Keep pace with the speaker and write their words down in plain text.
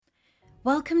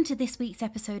Welcome to this week's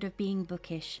episode of Being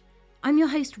Bookish. I'm your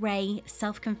host Ray,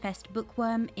 self-confessed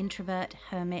bookworm, introvert,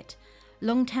 hermit,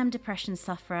 long-term depression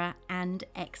sufferer and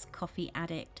ex-coffee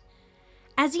addict.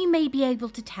 As you may be able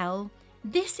to tell,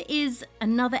 this is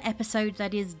another episode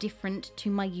that is different to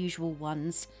my usual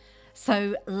ones.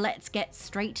 So let's get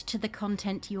straight to the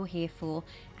content you're here for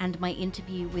and my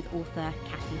interview with author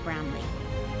Cathy Bramley.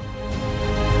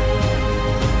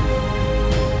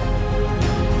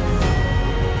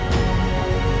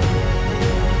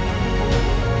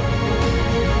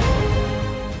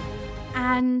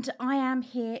 And I am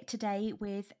here today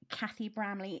with Cathy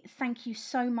Bramley. Thank you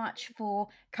so much for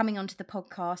coming onto the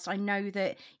podcast. I know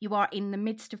that you are in the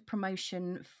midst of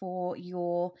promotion for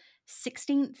your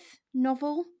 16th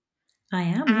novel. I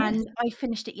am, and yes. I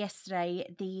finished it yesterday,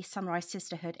 The Sunrise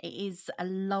Sisterhood. It is a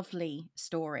lovely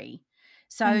story.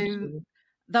 Thank So, you.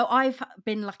 though I've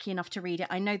been lucky enough to read it,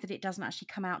 I know that it doesn't actually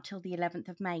come out till the 11th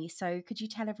of May. So could you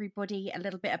tell everybody a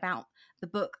little bit about the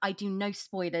book? I do no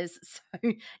spoilers,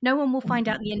 so no one will find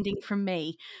out the ending from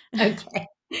me. Okay.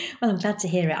 Well, I'm glad to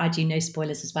hear it. I do no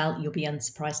spoilers as well. You'll be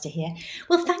unsurprised to hear.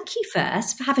 Well, thank you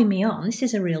first for having me on. This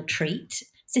is a real treat.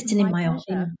 Sitting in My my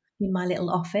pleasure. in my little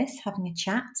office, having a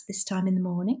chat this time in the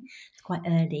morning. It's quite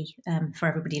early for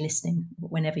everybody listening,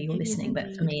 whenever you're It is listening. But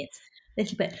for indeed. me, it's a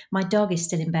little bit. My dog is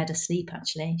still in bed asleep.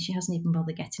 Actually, she hasn't even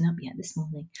bothered getting up yet this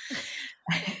morning.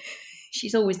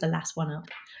 She's always the last one up.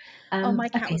 Oh, my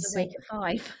cat Okay, was so awake at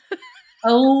 5.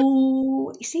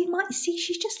 oh, see,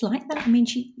 she's just like that. I mean,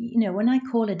 when I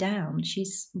call her down,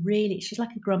 she's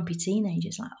like a grumpy teenager.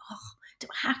 It's like, oh, do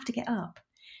I have to get up?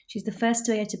 She's the first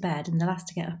to go to bed and the last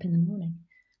to get up in the morning.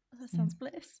 That So, sounds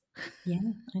bliss. yeah,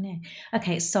 I know.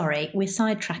 Okay, sorry, we're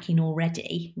sidetracking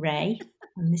already, Ray.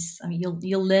 And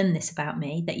you'll learn this about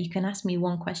me, that you can ask me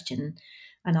one question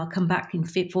and I'll come back in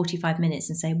 45 minutes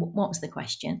and say, what was the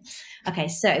question? Okay,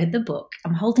 so the book,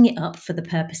 I'm holding it up for the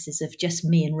purposes of just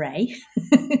me and Ray.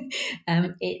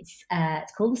 It's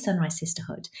called The Sunrise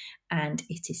Sisterhood, and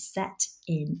it is set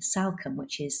in Salcombe,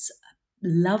 which is a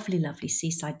lovely, lovely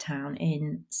seaside town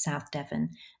in South Devon.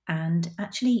 And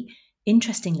actually,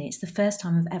 interestingly, it's the first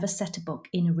time I've ever set a book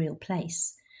in a real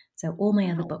place. So all my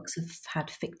other Wow. books have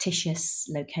had fictitious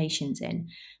locations in,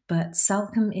 but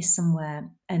Salcombe is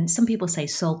somewhere, and some people say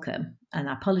Salcombe, and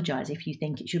I apologise if you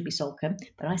think it should be Salcombe,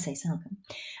 but I say Salcombe.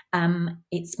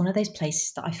 It's one of those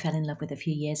places that I fell in love with a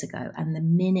few years ago, and the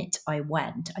minute I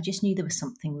went, I just knew there was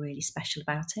something really special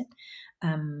about it.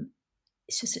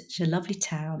 It's just such a lovely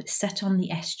town. It's set on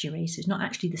the estuary, so it's not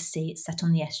actually the sea, it's set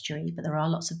on the estuary, but there are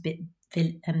lots of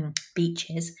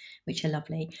beaches, which are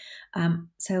lovely.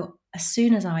 So as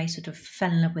soon as I sort of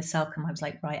fell in love with Salcombe, I was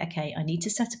like, right, okay, I need to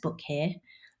set a book here.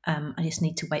 I just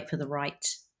need to wait for the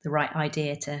right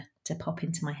idea to pop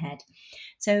into my head.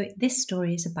 So this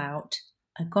story is about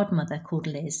a godmother called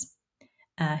Liz,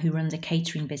 who runs a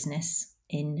catering business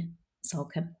in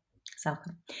Salcombe.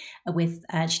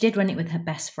 She did run it with her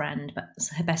best friend, but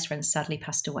her best friend sadly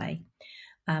passed away.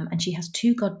 And she has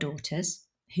two goddaughters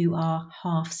who are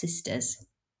half sisters.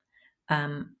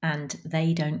 And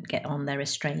they don't get on. They're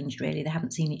estranged, really. They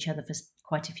haven't seen each other for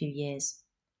quite a few years.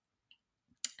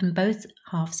 And both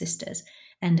half sisters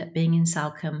end up being in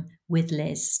Salcombe with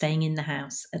Liz, staying in the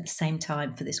house at the same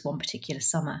time for this one particular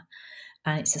summer.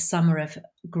 And it's a summer of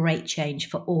great change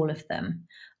for all of them.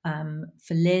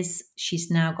 For Liz, she's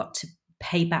now got to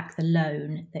pay back the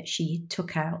loan that she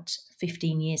took out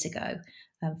 15 years ago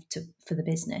for the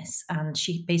business, and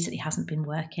she basically hasn't been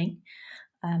working.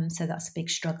 So that's a big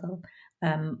struggle.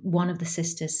 One of the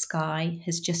sisters, Sky,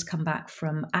 has just come back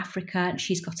from Africa, and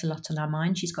she's got a lot on her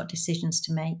mind. She's got decisions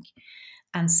to make.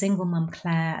 And single mum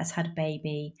Claire has had a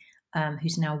baby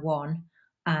who's now 1,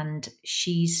 and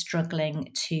she's struggling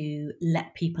to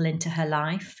let people into her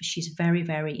life. She's very,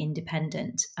 very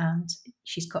independent, and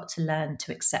she's got to learn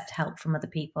to accept help from other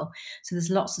people. So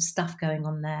there's lots of stuff going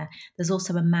on there. There's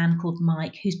also a man called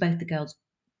Mike, who's both the girls'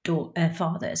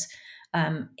 fathers.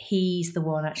 He's the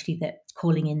one actually that's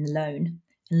calling in the loan.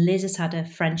 And Liz has had a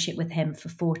friendship with him for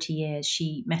 40 years.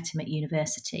 She met him at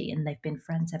university and they've been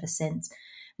friends ever since.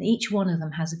 And each one of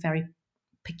them has a very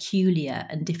peculiar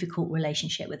and difficult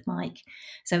relationship with Mike.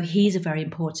 So he's a very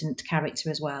important character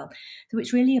as well. So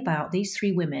it's really about these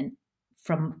 3 women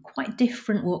from quite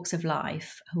different walks of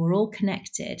life who are all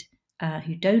connected,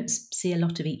 who don't see a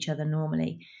lot of each other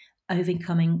normally,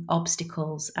 overcoming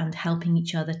obstacles and helping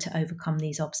each other to overcome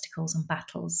these obstacles and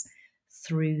battles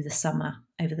through the summer,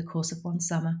 over the course of one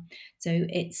summer. So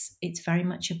it's very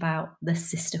much about the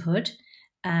sisterhood.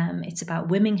 It's about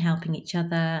women helping each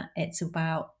other. It's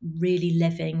about really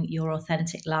living your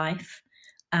authentic life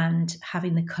and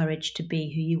having the courage to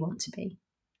be who you want to be.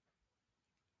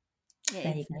 Yeah,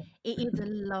 There you go. it is a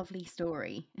lovely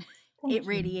story. It Thank you.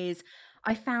 really is.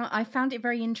 I found it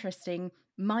very interesting.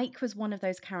 Mike was one of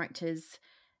those characters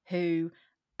who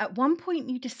at one point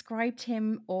you described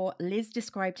him, or Liz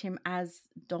described him as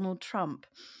Donald Trump,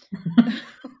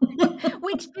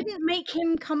 which didn't make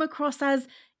him come across as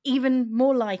even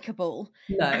more likable.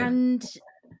 No. And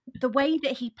the way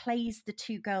that he plays the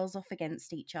two girls off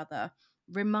against each other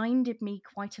reminded me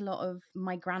quite a lot of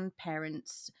my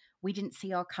grandparents. We didn't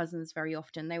see our cousins very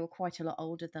often. They were quite a lot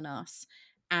older than us.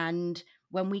 And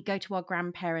when we go to our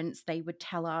grandparents, they would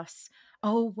tell us,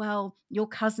 oh, well, your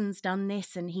cousin's done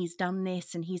this and he's done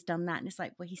this and he's done that. And it's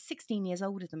like, well, he's 16 years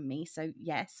older than me. So,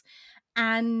 yes.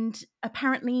 And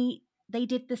apparently, they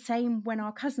did the same when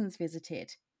our cousins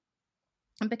visited.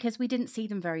 And because we didn't see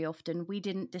them very often, we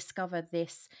didn't discover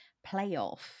this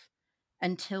playoff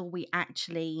until we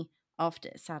actually, after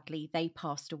sadly, they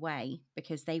passed away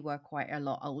because they were quite a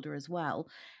lot older as well.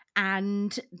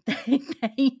 And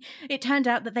it turned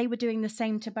out that they were doing the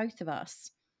same to both of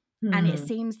us. And it Hmm.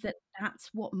 seems that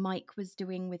that's what Mike was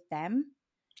doing with them,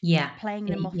 Yeah. playing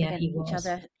them off Yeah, against he each was.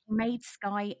 other. He made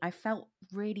Sky, I felt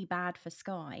really bad for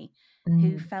Sky,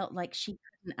 who Mm. felt like she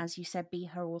couldn't, as you said, be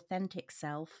her authentic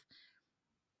self.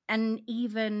 And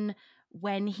even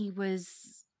when he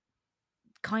was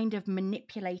kind of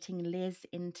manipulating Liz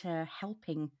into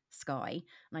helping Sky,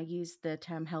 and I use the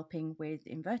term helping with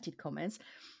inverted commas,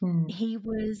 Mm. he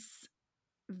was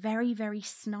very, very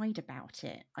snide about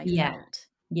it, I Yeah. felt.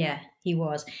 Yeah, he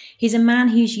was. He's a man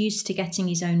who's used to getting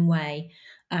his own way,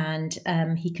 and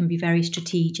he can be very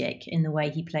strategic in the way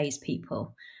he plays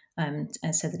people,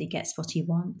 so that he gets what he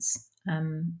wants. Yeah,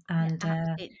 And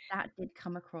that did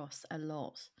come across a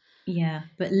lot. Yeah,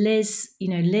 but Liz,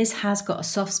 Liz has got a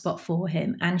soft spot for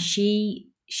him, and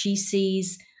she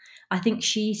sees, I think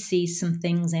she sees some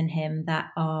things in him that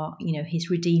are, his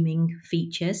redeeming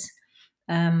features.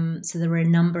 So there were a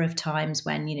number of times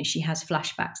when, she has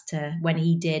flashbacks to when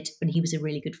he was a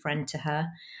really good friend to her,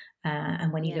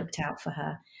 and when he Yeah, looked out for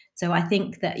her. So I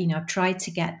think that, I've tried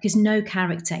to get, because no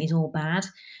character is all bad.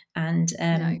 no, And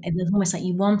it's almost like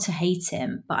you want to hate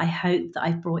him, but I hope that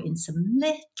I've brought in some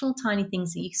little tiny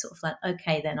things that you sort of like,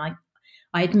 okay, then I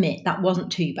admit that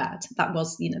wasn't too bad. That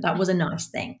was, that was a nice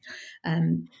thing.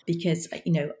 Because,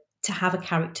 to have a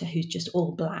character who's just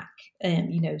all black,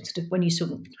 sort of when you're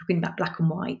talking about black and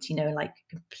white, like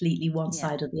completely one yeah,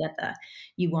 side or the other,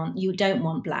 you don't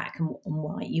want black and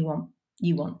white. You want,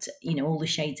 all the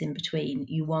shades in between.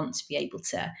 You want to be able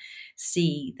to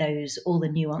see all the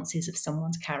nuances of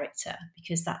someone's character,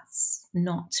 because that's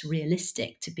not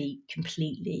realistic to be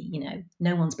completely,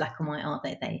 no one's black and white, are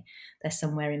they? They're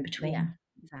somewhere in yeah, between.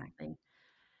 exactly.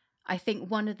 I think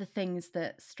one of the things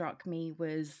that struck me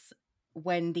was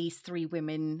when these three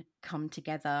women come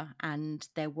together and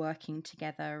they're working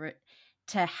together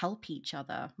to help each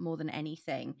other more than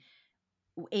anything.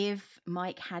 If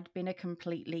Mike had been a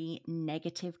completely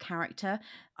negative character,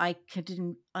 I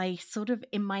sort of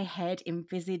in my head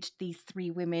envisaged these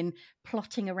three women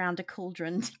plotting around a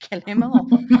cauldron to kill him off.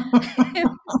 Because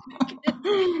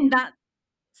that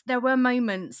there were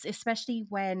moments, especially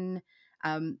when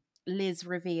Liz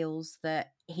reveals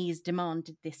that he's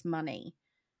demanded this money.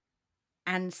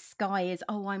 And Sky is,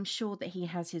 oh, I'm sure that he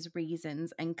has his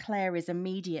reasons. And Claire is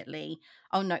immediately,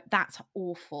 oh, no, that's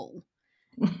awful,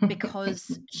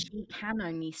 because she can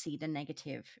only see the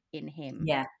negative in him.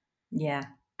 Yeah, yeah,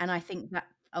 And I think that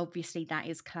obviously that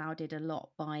is clouded a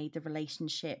lot by the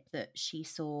relationship that she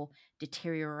saw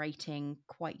deteriorating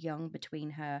quite young between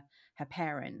her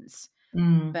parents.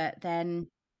 mm, But then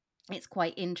it's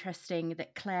quite interesting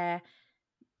that Claire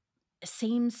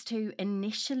seems to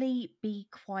initially be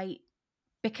quite,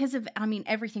 because of, I mean,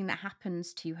 everything that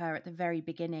happens to her at the very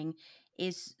beginning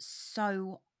is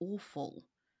so awful.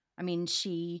 I mean,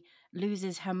 she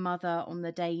loses her mother on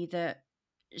the day that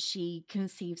she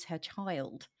conceives her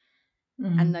child.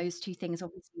 And mm, those two things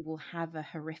obviously will have a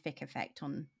horrific effect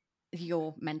on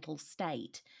your mental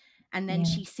state. And then yeah,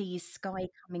 she sees Sky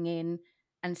coming in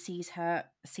and sees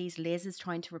Liz as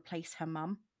trying to replace her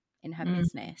mum in her mm,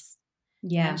 business.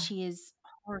 And yeah, she is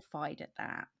horrified at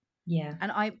that. yeah,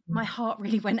 And my heart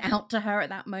really went out to her at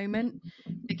that moment,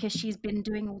 because she's been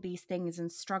doing all these things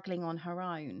and struggling on her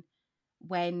own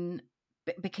when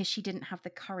because she didn't have the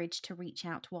courage to reach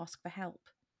out to ask for help.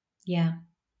 yeah.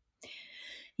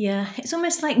 Yeah, it's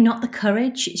almost like not the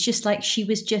courage. It's just like she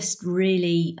was just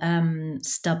really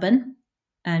stubborn,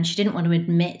 and she didn't want to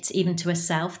admit even to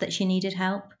herself that she needed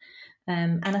help.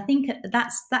 And I think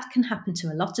that can happen to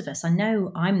a lot of us. I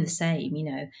know I'm the same.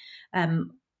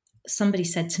 Somebody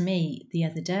said to me the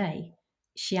other day,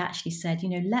 she actually said,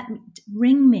 let me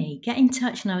ring me, get in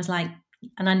touch, and I was like,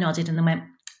 And I nodded and I went,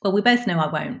 well, we both know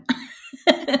I won't.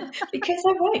 Because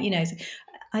I won't, you know.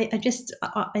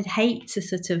 I'd hate to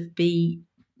sort of be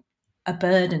a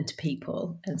burden to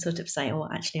people and sort of say, oh,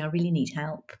 actually, I really need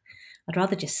help. I'd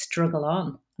rather just struggle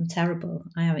on. I'm terrible.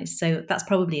 I am. So that's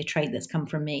probably a trait that's come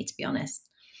from me, to be honest.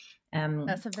 I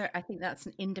think that's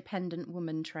an independent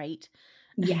woman trait.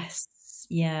 Yes,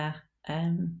 yeah.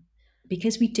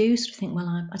 Because we do sort of think,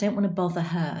 well, I don't want to bother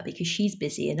her because she's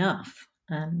busy enough.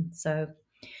 So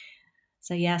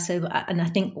yeah, and I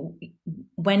think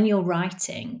when you're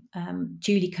writing,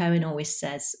 Julie Cohen always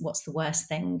says, "What's the worst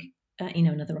thing?"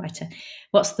 Another writer,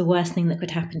 "What's the worst thing that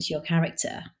could happen to your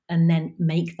character?" And then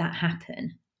make that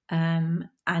happen.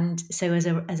 And so, as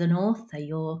an author,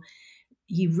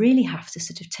 you really have to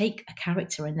sort of take a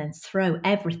character and then throw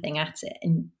everything at it,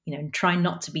 and and try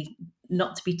not to be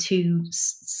too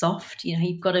soft.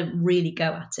 You've got to really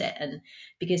go at it, and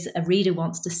because a reader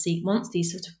wants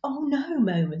these sort of oh no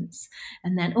moments,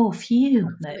 and then oh phew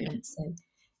Absolutely. moments.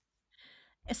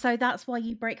 So that's why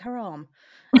you break her arm.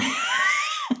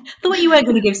 Thought you weren't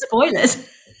going to give spoilers.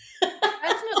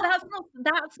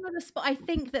 That's not a spot. I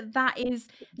think that is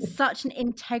such an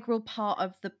integral part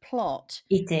of the plot,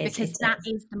 It is. because It that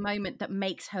is. is the moment that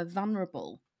makes her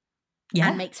vulnerable and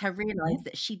Yeah. makes her Yeah. realize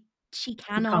that she She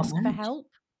can can't ask for manage. help.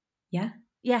 Yeah.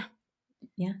 Yeah.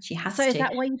 Yeah. She So has is to.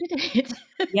 that why you did it?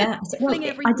 Yeah. Well, Fling I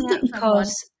everything did it at someone.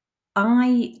 because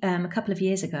a couple of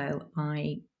years ago,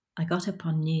 I got up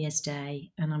on New Year's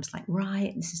Day and I was like,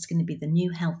 right, this is going to be the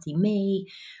new healthy me.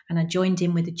 And I joined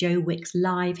in with the Joe Wicks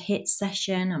live hit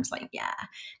session. I was like, yeah,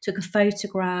 took a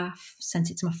photograph, sent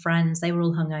it to my friends. They were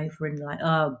all hungover and like,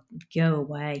 oh, go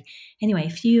away. Anyway, a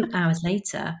few hours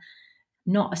later,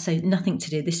 nothing to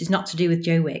do. This is not to do with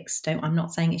Joe Wicks. I'm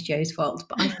not saying it's Joe's fault,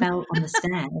 but I fell on the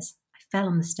stairs. I fell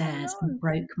on the Oh, stairs and no.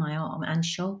 broke my arm and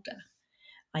shoulder.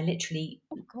 I literally,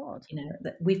 Oh, God.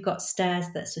 that we've got stairs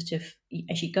that sort of,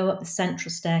 as you go up the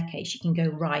central staircase, you can go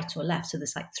right or left. So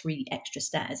there's like 3 extra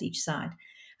stairs each side.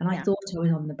 And I Yeah. thought I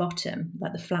was on the bottom,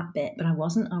 like the flat bit, but I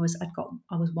wasn't. I was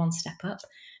one step up.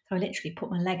 So I literally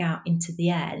put my leg out into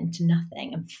the air, into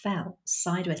nothing, and fell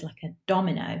sideways like a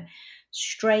domino,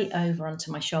 straight over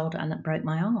onto my shoulder, and that broke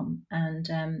my arm. And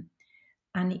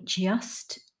it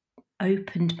just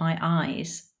opened my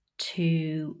eyes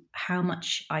to how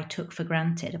much I took for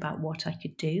granted about what I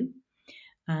could do.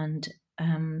 And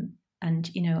I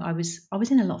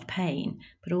was in a lot of pain,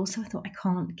 but also I thought, I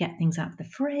can't get things out of the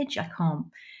fridge, I can't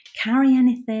carry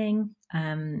anything.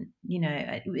 It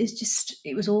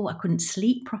was all, I couldn't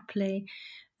sleep properly.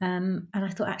 And I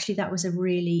thought, actually, that was a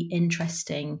really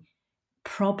interesting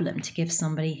problem to give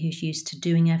somebody who's used to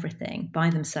doing everything by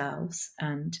themselves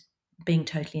and being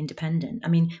totally independent. I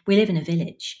mean, we live in a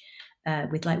village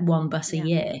with like one bus a Yeah.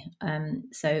 year,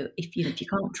 so if you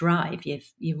can't drive,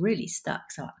 you're really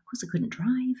stuck. So of course I couldn't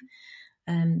drive.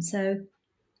 So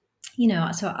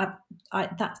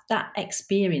that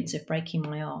experience of breaking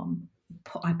my arm,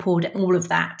 I poured all of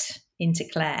that into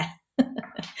Claire.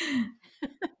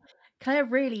 Claire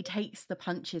really takes the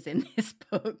punches in this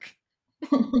book.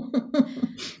 But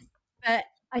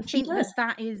I She think does.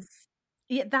 that is,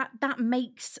 yeah, that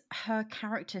makes her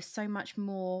character so much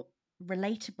more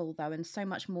relatable, though, and so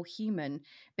much more human,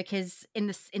 because in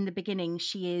the beginning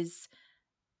she is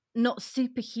not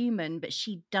superhuman, but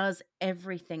she does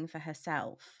everything for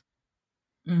herself,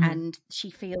 Mm, and she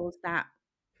feels that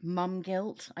mum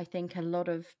guilt. I think a lot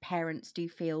of parents do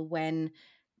feel when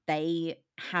they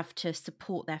have to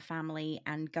support their family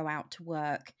and go out to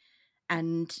work,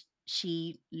 and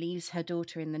she leaves her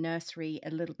daughter in the nursery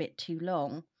a little bit too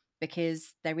long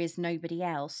because there is nobody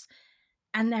else.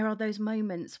 And there are those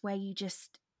moments where you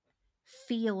just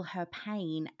feel her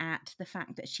pain at the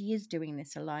fact that she is doing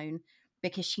this alone,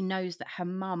 because she knows that her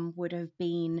mum would have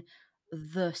been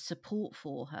the support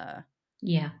for her,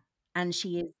 yeah. and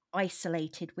she is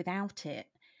isolated without it.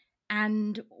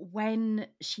 And when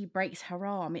she breaks her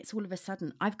arm, it's all of a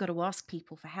sudden, I've got to ask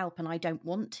people for help and I don't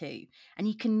want to. And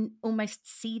you can almost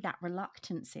see that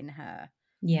reluctance in her,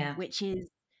 Yeah. which is,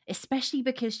 especially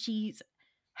because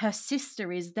her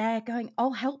sister is there going,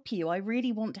 I'll help you. I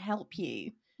really want to help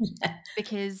you.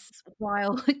 Because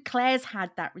while Claire's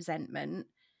had that resentment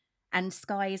and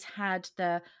Sky's had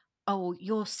oh,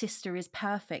 your sister is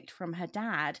perfect from her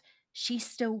dad, she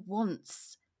still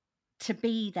wants to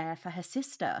be there for her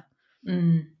sister.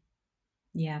 Mm,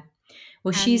 yeah.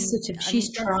 Well, And I she's mean, their tried,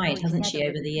 story hasn't together she, over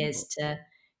really the years heals.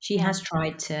 she Yeah. has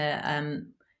tried to,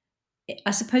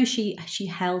 I suppose she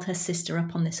held her sister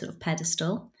up on this sort of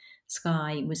pedestal.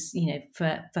 Sky was,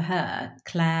 for her,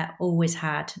 Claire always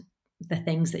had the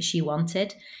things that she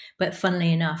wanted. But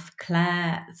funnily enough,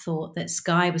 Claire thought that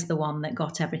Sky was the one that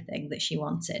got everything that she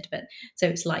wanted. But so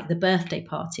it's like the birthday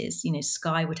parties,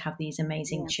 Sky would have these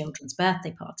amazing Yeah. children's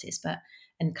birthday parties,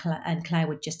 and Claire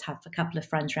would just have a couple of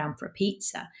friends round for a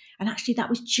pizza. And actually that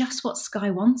was just what Sky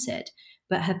wanted.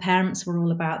 But her parents were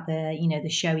all about the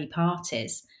showy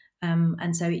parties.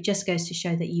 And so it just goes to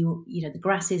show that the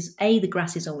grass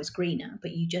is always greener,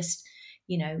 but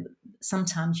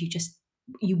sometimes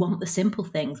you want the simple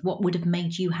things. What would have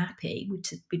made you happy would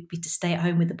be to stay at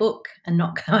home with a book and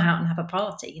not go out and have a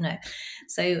party.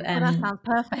 So That sounds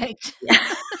perfect.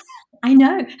 yeah, I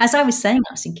know. As I was saying,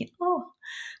 I was thinking, oh,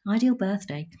 ideal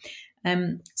birthday.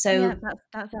 So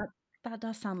that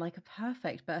does sound like a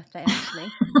perfect birthday,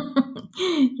 actually.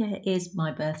 yeah, it is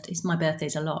my birthday. My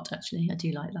birthday's a lot, actually. I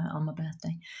do like that on my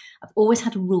birthday. I've always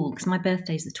had a rule, because my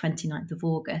birthday is the 29th of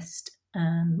August,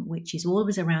 which is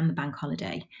always around the bank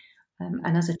holiday.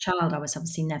 And as a child, I was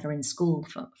obviously never in school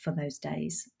for those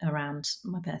days around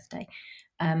my birthday.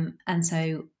 And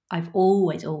so I've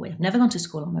never gone to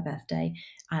school on my birthday.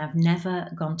 I've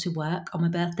never gone to work on my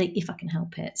birthday if I can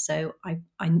help it. So I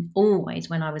always,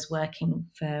 when I was working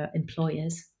for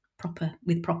employers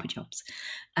with proper jobs,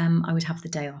 I would have the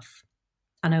day off,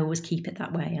 and I always keep it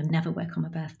that way. I never work on my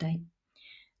birthday.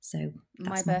 So My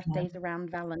that's my birthday's around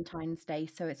Valentine's Day,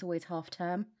 so it's always half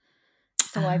term.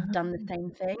 So plan. I've done the same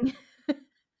thing.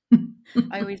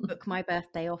 I always book my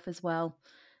birthday off as well.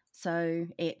 So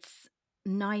it's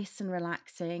nice and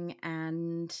relaxing,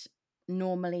 and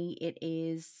normally it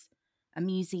is a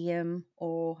museum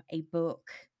or a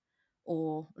book,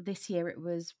 or this year it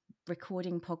was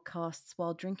recording podcasts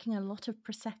while drinking a lot of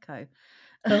Prosecco.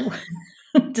 Oh,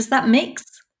 does that mix?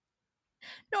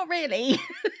 Not really.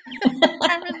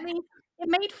 Apparently, it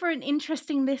made for an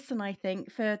interesting listen, I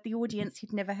think, for the audience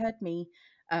who'd never heard me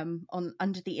on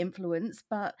Under the Influence.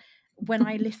 But when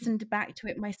I listened back to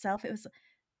it myself, it was,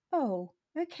 oh,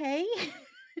 okay.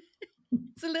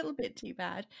 It's a little bit too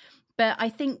bad. But I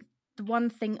think the one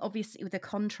thing, obviously, with the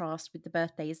contrast with the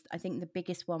birthdays, I think the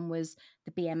biggest one was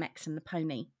the BMX and the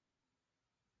pony,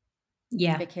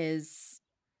 Yeah, because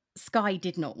Sky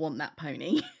did not want that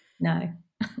pony. no.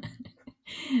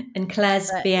 And Claire's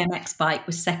But BMX bike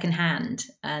was secondhand,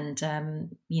 and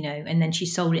then she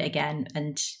sold it again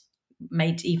and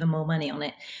made even more money on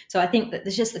it. So I think that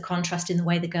there's just the contrast in the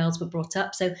way the girls were brought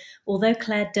up. So although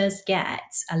Claire does get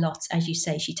a lot, as you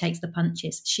say, she takes the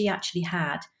punches, she actually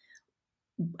had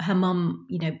her mum,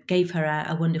 gave her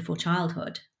a wonderful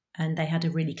childhood, and they had a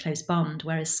really close bond,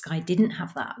 whereas Sky didn't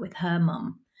have that with her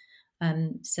mum.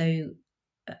 So,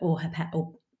 or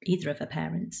either of her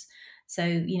parents. So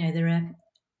there are.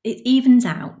 It evens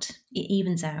out. It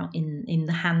evens out in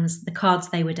the cards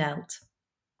they were dealt.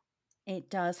 it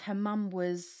does. Her mum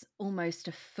was almost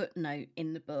a footnote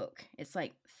in the book. It's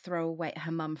like throwaway.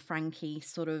 Her mum, Frankie,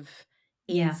 sort of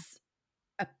Yeah. is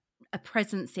a, a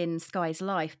presence in Sky's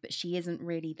life, but she isn't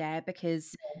really there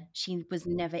because she was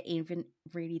never even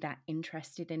really that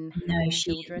interested in No, having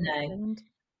children, it seemed.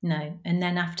 no. And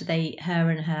then after her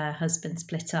and her husband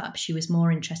split up, she was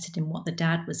more interested in what the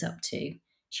dad was up to.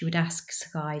 She would ask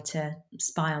Sky to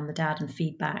spy on the dad and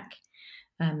feedback.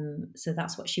 So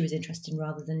that's what she was interested in,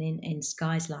 rather than in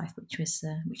Sky's life, which is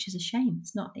a shame.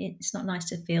 It's not nice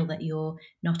to feel that you're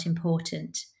not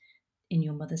important in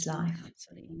your mother's No, life.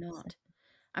 absolutely not.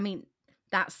 I mean,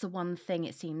 that's the one thing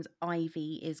it seems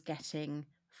Ivy is getting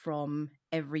from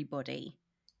everybody,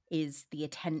 is the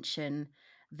attention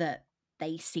that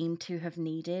they seem to have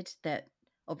needed, that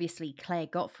obviously Claire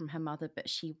got from her mother, but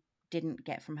she didn't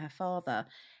get from her father.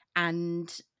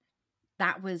 And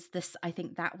I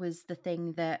think that was the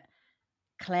thing that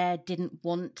Claire didn't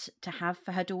want to have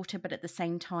for her daughter, but at the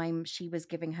same time, she was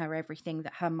giving her everything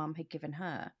that her mum had given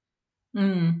her.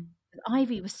 Mm,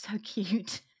 Ivy was so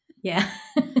cute. yeah.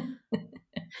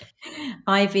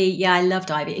 Ivy, yeah, I loved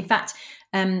Ivy. In fact,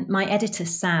 my editor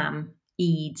Sam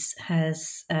Eads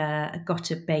has got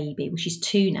a baby. Well, she's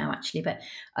 2 now, actually, but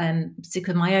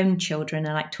because my own children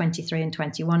are like 23 and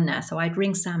 21 now, so I'd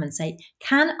ring Sam and say,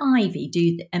 "Can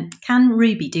can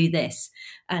Ruby do this?"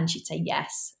 And she'd say,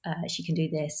 "Yes, she can do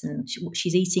this, and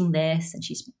she's eating this, and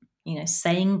she's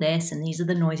saying this, and these are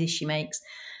the noises she makes."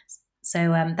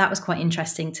 So that was quite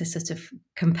interesting to sort of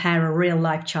compare a real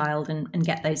life child and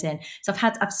get those in. So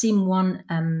I've seen one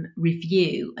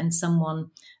review, and someone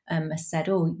has said,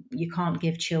 "Oh, you can't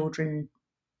give children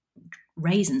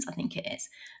raisins," I think it is.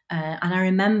 And I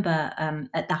remember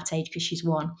at that age, because she's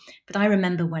 1, but I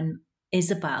remember when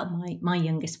Isabel, my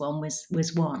youngest one,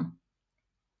 was 1,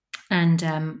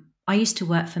 and I used to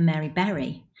work for Mary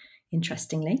Berry.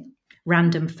 Interestingly,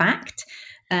 random fact.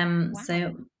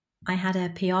 So Wow. I had a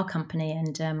PR company,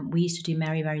 and we used to do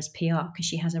Mary Berry's PR because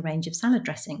she has a range of salad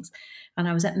dressings. And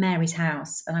I was at Mary's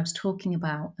house, and I was talking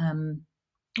about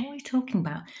what were we talking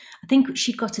about? I think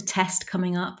she'd got a test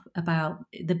coming up about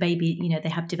the baby. You know, they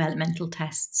have developmental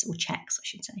tests or checks, I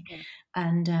should say. Yeah.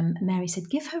 And Mary said,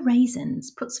 "Give her raisins.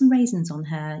 Put some raisins on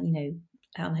her, you know,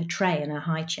 on her tray in her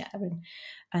high chair,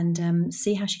 and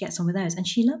see how she gets on with those." And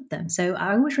she loved them, so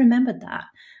I always remembered that.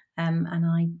 And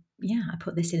I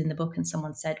put this in the book, and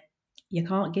someone said, "You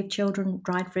can't give children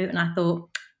dried fruit," and I thought,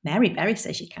 Mary Berry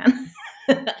says you can,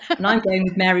 and I'm going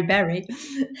with Mary Berry.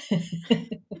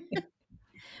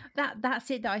 That's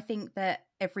it. That I think that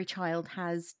every child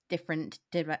has different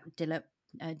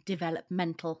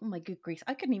developmental. Oh my good grief!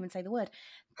 I couldn't even say the word.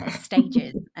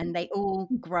 Stages, and they all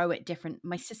grow at different.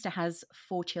 My sister has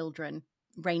 4 children,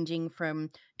 ranging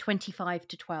from 25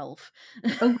 to 12.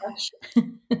 Oh gosh.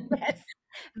 Yes,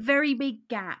 very big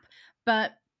gap.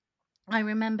 But I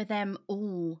remember them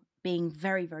all being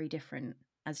very, very different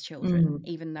as children, Mm,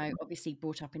 even though obviously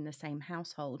brought up in the same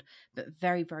household, but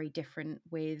very, very different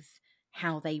with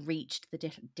how they reached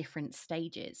the different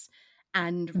stages.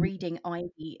 And mm. reading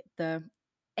Ivy, the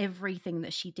everything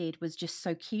that she did was just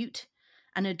so cute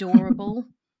and adorable.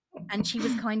 And she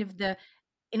was kind of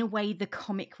in a way, the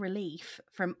comic relief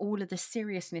from all of the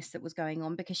seriousness that was going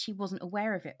on because she wasn't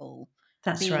aware of it all,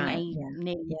 That's being right. a Yeah.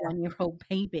 nearly Yeah. 1-year-old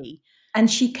baby. And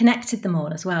she connected them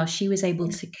all as well. She was able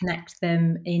Mm. to connect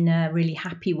them in a really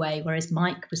happy way, whereas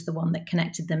Mike was the one that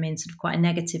connected them in sort of quite a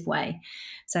negative way.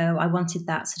 So I wanted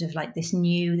that sort of like this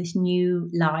new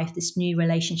life, this new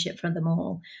relationship for them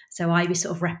all. So Ivy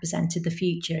sort of represented the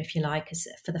future, if you like, as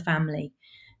for the family,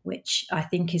 which I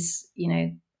think is,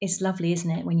 it's lovely,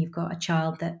 isn't it, when you've got a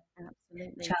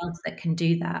Absolutely. child that can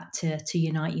do that to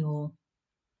unite you all.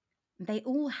 They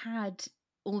all had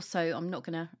also, I'm not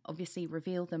gonna obviously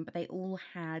reveal them, but they all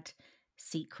had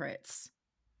secrets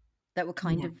that were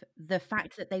kind Yeah. of the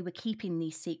fact that they were keeping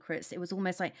these secrets, it was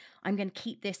almost like, "I'm gonna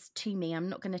keep this to me, I'm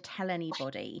not gonna tell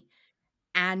anybody."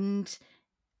 And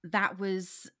that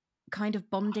was kind of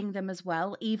bonding them as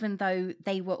well, even though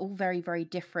they were all very, very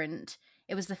different.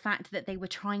 It was the fact that they were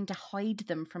trying to hide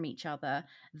them from each other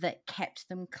that kept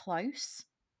them close.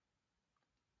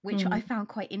 Which I Mm. found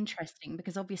quite interesting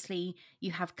because obviously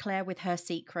you have Claire with her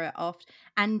secret off,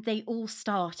 and they all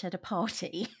start at a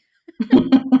party. I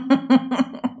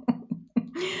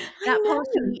That know.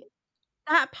 party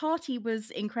that party was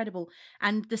incredible,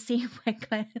 and the scene where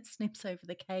Claire snips over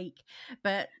the cake.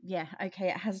 But yeah, okay,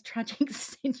 it has a tragic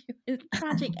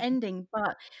tragic ending,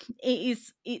 but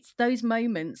it's those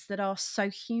moments that are so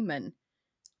human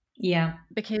Yeah,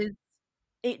 because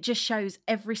it just shows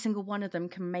every single one of them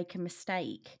can make a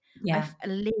mistake. yeah,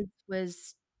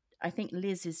 I think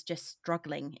Liz is just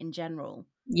struggling in general,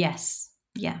 yes,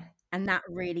 yeah, and that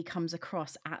really comes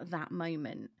across at that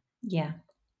moment. yeah,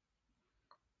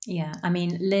 yeah. I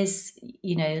mean, Liz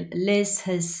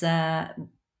has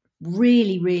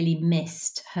really, really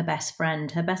missed her best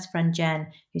friend. Her best friend Jen,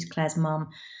 who's Claire's mum.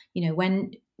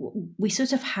 When we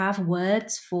sort of have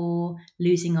words for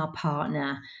losing our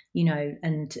partner,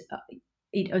 and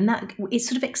that it's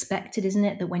sort of expected, isn't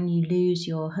it, that when you lose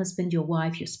your husband, your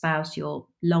wife, your spouse, your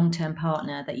long-term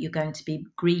partner, that you're going to be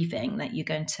grieving, that you're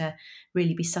going to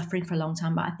really be suffering for a long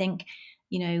time. But I think,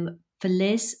 for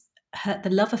Liz, the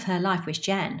love of her life was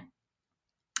Jen.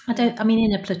 Yeah. I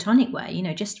mean, in a platonic way,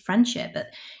 just friendship, but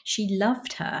she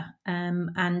loved her.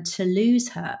 And to lose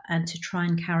her and to try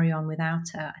and carry on without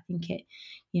her, I think it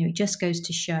just goes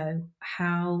to show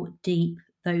how deep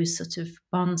those sort of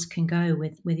bonds can go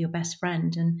with your best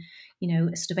friend. And,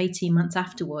 sort of 18 months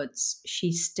afterwards,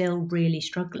 she's still really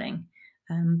struggling,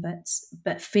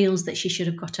 but feels that she should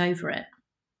have got over it.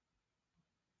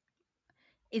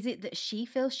 Is it that she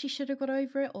feels she should have got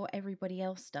over it or everybody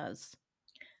else does?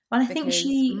 Well, I think Because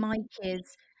she,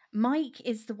 Mike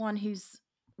is the one who's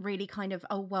really kind of,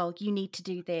 "Oh, well, you need to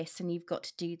do this and you've got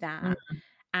to do mm, that."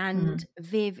 And mm,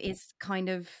 Viv is kind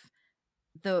of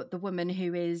the woman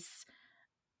who is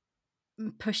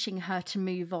pushing her to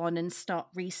move on and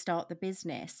restart the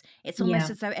business. It's almost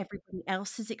yeah. as though everybody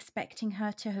else is expecting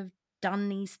her to have done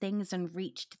these things and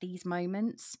reached these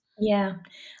moments. Yeah,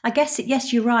 I guess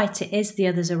yes, you're right. It is the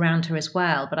others around her as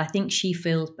well, but I think she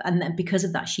feels, and then because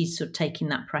of that, she's sort of taking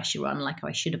that pressure on. Like, "Oh,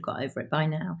 I should have got over it by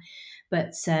now."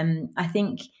 But I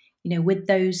think with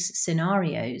those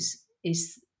scenarios,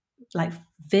 is like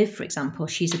Viv, for example.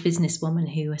 She's a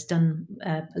businesswoman who has done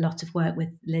a lot of work with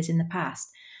Liz in the past.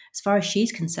 As far as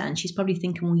she's concerned, she's probably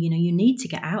thinking, well, you need to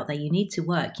get out there, you need to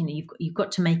work, you've got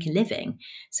to make a living.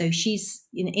 So she's,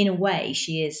 in a way,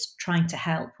 she is trying to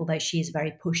help, although she is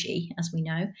very pushy, as we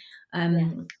know. Yeah,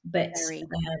 But very.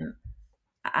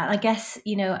 I guess,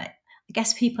 I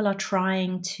guess people are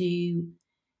trying to,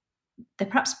 they're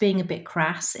perhaps being a bit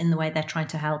crass in the way they're trying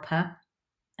to help her,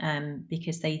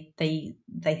 because they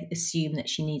assume that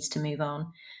she needs to move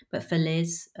on. But for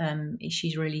Liz,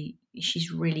 she's really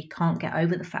can't get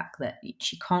over the fact that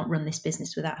she can't run this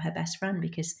business without her best friend,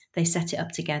 because they set it up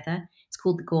together. It's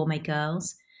called the Gourmet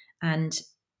Girls, and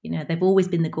they've always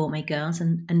been the Gourmet Girls,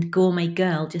 and Gourmet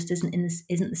Girl just isn't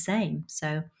the same.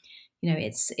 So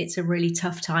it's a really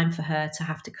tough time for her to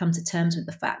have to come to terms with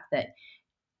the fact that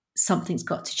something's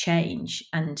got to change,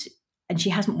 and she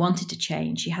hasn't wanted to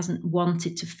change. She hasn't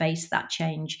wanted to face that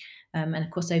change. And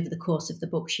of course, over the course of the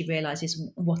book, she realizes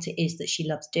what it is that she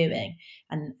loves doing,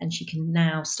 and she can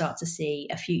now start to see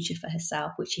a future for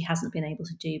herself, which she hasn't been able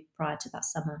to do prior to that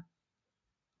summer.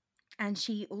 And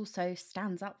she also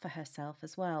stands up for herself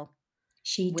as well,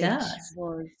 She which does.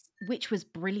 was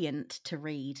brilliant to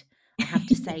read. I have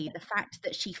to say, the fact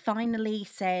that she finally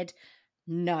said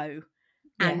no,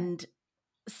 Yeah,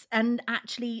 and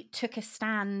actually took a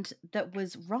stand that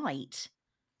was right.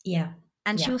 yeah,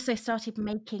 And she yeah. also started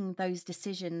making those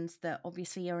decisions that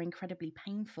obviously are incredibly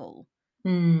painful,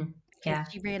 because Yeah,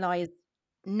 she realized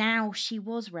now she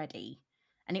was ready,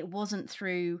 and it wasn't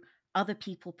through other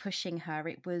people pushing her,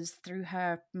 it was through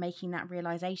her making that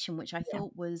realization, which I yeah,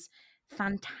 thought was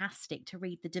fantastic to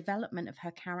read the development of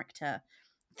her character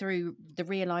through the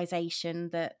realization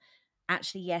that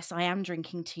actually, yes, I am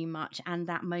drinking too much, and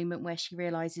that moment where she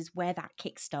realizes where that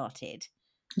kick started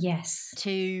yes,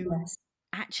 to yes.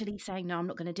 actually saying, no, I'm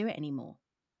not going to do it anymore.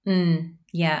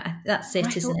 Yeah, that's I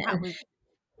it, isn't thought it? that And was,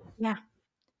 yeah,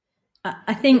 I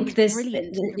it think was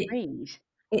brilliant to read.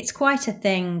 it's quite a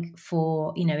thing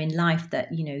for, in life, that,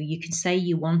 you can say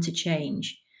you want to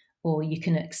change, or you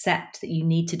can accept that you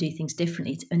need to do things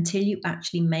differently, until you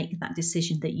actually make that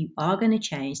decision that you are going to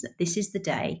change, that this is the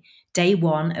day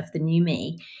one of the new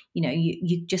me.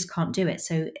 You just can't do it.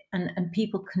 So, and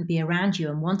people can be around you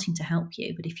and wanting to help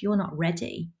you, but if you're not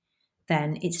ready,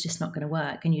 then it's just not going to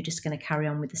work, and you're just going to carry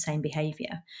on with the same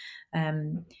behavior.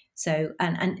 And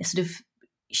sort of,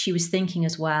 she was thinking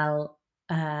as well,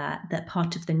 that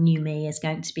part of the new me is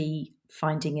going to be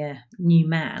finding a new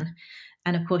man.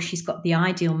 And of course, she's got the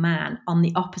ideal man on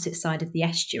the opposite side of the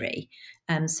estuary.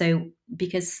 So,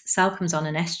 because Salcomb's on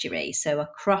an estuary, so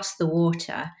across the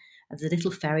water, there's a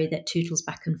little ferry that tootles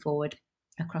back and forward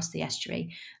across the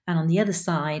estuary. And on the other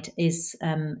side is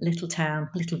a little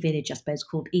village, I suppose,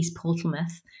 called East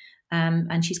Portsmouth.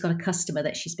 And she's got a customer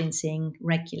that she's been seeing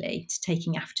regularly,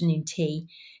 taking afternoon tea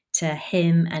to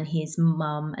him and his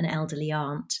mum, an elderly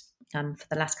aunt, for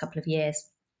the last couple of years.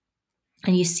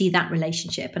 And you see that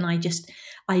relationship. And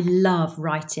I love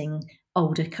writing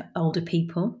older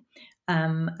people.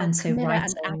 Oh, And so Camilla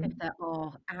and writing, Agatha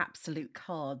are absolute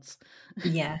cards.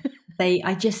 yeah,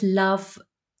 I just love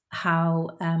how,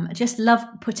 I just love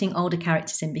putting older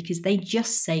characters in, because they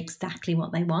just say exactly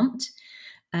what they want.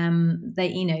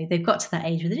 They've got to that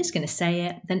age where they're just going to say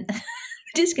it. Then they're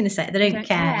just going to say it. They They don't don't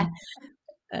care.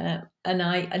 care. And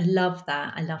I love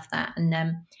that. I love that.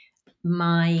 And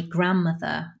my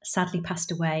grandmother sadly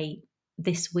passed away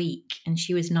this week, and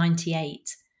she was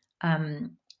 98.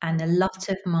 And a Oh, lot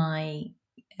of my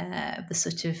the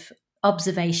sort of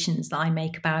observations that I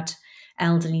make about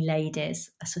elderly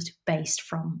ladies are sort of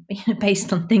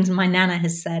based on things my nana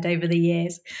has said over the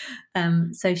years.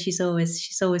 So she's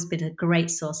always been a great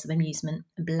source of amusement.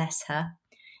 Bless her.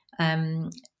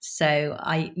 So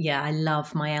I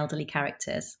love my elderly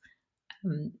characters.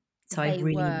 So I they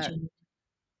really were enjoy.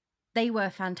 they were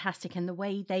fantastic, and the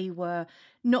way they were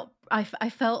not, I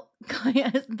felt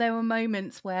kind of, there were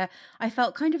moments where I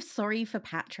felt kind of sorry for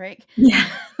Patrick. Yeah,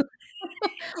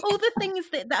 All the things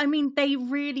that I mean, they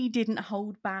really didn't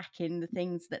hold back in the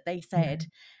things that they no, said.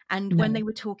 And when no. they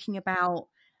were talking about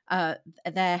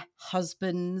their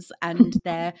husbands and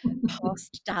their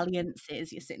past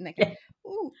dalliances, you're sitting there going, Yeah,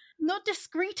 oh, not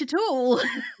discreet at all.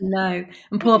 no. And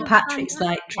It poor was Patrick's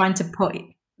like fantastic. trying to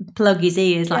plug his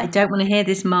ears, like, I Yeah, don't want to hear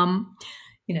this, mum.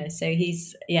 So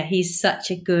he's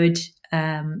such a good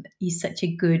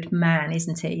man,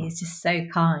 isn't he? He's just so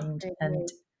kind and really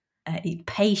is. he's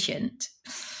patient.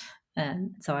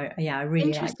 So I really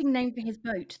like Interesting name for his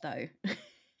boat, though.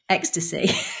 Ecstasy.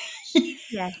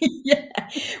 Yes. Yeah.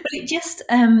 Well, it just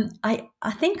I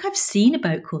think I've seen a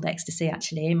boat called Ecstasy,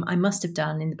 actually. I must have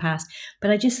done in the past, but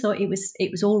I just thought it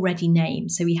was already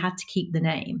named, so we had to keep the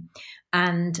name.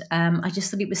 And I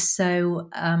just thought it was so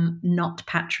not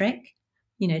Patrick,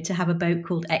 to have a boat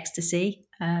called Ecstasy.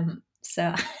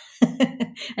 So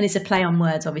and it's a play on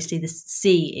words, obviously. The Of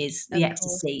course.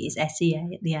 ecstasy is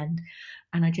SEA at the end.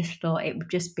 And I just thought it would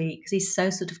just be, because he's so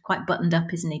sort of quite buttoned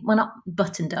up, isn't he? Well, not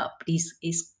buttoned up, but he's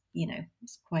it's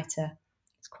quite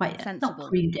not Sensible.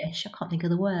 prudish. I can't think of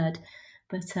the word,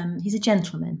 but he's a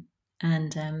gentleman.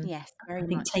 And Yes, I very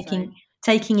think much so.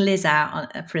 taking Liz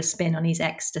out for a spin on his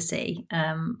ecstasy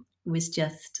was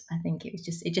just, I think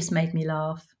it just made me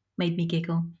laugh, made me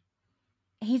giggle.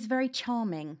 He's very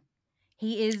charming.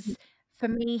 He is, for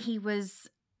me, he was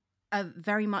a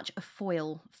very much a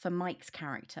foil for Mike's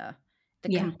character,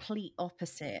 the Yeah. complete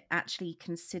opposite, actually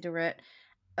considerate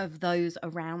of those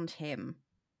around him.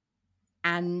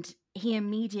 And he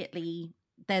immediately,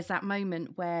 there's that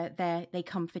moment where they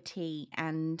come for tea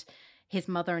and his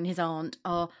mother and his aunt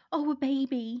are, oh, a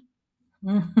baby,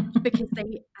 because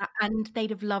and they'd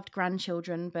have loved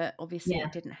grandchildren, but obviously Yeah,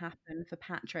 it didn't happen for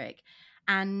Patrick.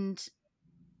 And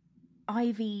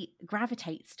Ivy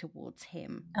gravitates towards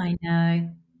him, I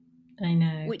know. I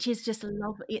know. which is just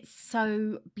love. It's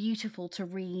so beautiful to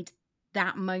read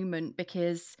that moment,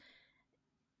 because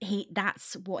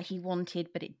that's what he wanted,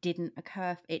 but it didn't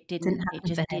occur. Didn't It happen for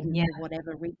just him. didn't, Yeah. for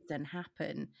whatever reason,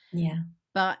 happen. Yeah.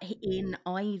 But in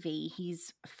Ivy,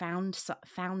 he's found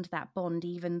that bond,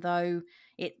 even though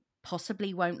it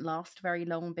possibly won't last very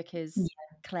long, because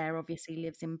Claire obviously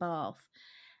lives in Bath.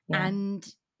 Yeah.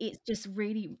 And it's just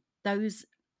really, those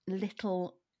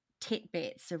little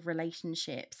tidbits of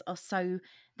relationships are so,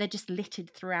 they're just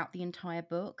littered throughout the entire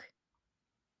book.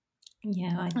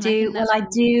 Yeah, I And I do. think Well, that's I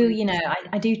do, really, really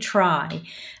I do try.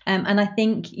 And I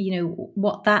think,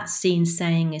 what that scene's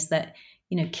saying is that,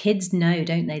 kids know,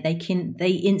 don't they? They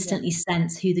yeah. instantly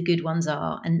sense who the good ones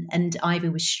are. And Ivy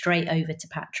was straight over to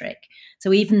Patrick.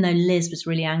 So even though Liz was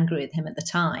really angry with him at the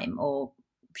time, or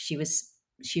she was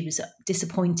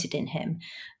disappointed in him,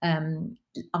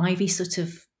 Ivy sort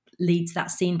of leads that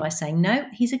scene by saying, no,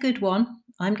 he's a good one.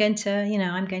 I'm going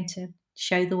to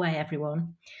show the way,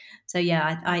 everyone. So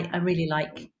yeah, I really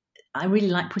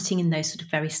like putting in those sort of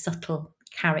very subtle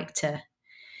character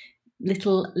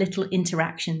little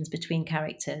interactions between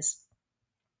characters.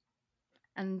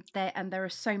 And there are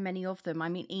so many of them. I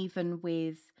mean, even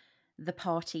with the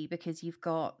party, because you've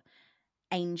got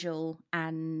Angel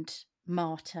and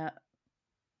Marta,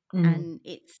 Mm, and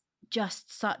it's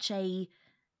just such a,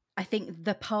 I think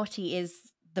the party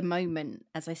is the moment,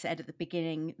 as I said at the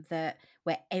beginning, that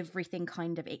where everything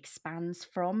kind of expands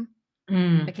from,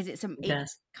 mm, because it it's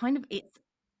does. kind of, it's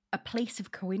a place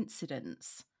of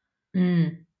coincidence,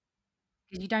 Mm,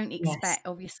 because you don't yes. expect,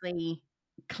 obviously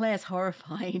Claire's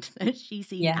horrified that she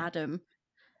sees Yeah. Adam,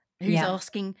 Yeah.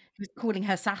 who's calling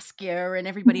her Saskia, and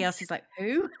everybody else is like,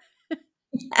 who?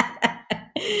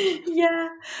 Yeah,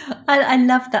 I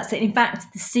love that scene. In fact,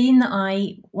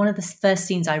 one of the first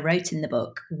scenes I wrote in the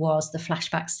book was the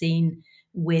flashback scene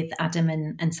with Adam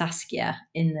and Saskia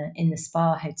in the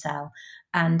spa hotel,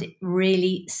 and it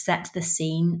really set the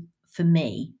scene for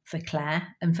me, for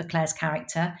Claire, and for Claire's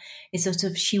character. It's sort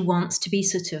of, she wants to be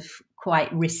sort of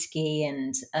quite risky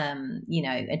and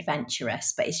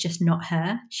adventurous, but it's just not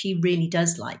her. She really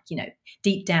does, like,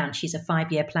 deep down, she's a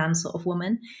 5-year plan sort of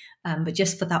woman. But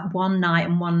just for that one night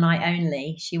and one night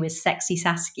only, she was sexy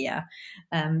Saskia,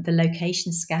 the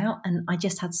location scout. And I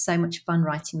just had so much fun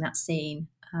writing that scene,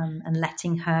 and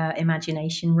letting her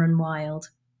imagination run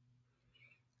wild.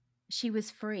 She was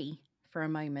free for a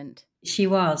moment. She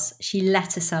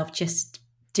let herself just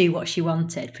do what she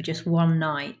wanted for just one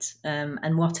night.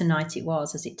 And what a night it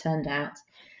was, as it turned out.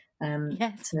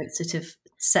 Yes, So it sort of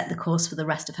set the course for the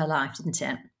rest of her life, didn't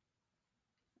it?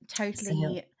 So,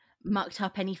 totally mucked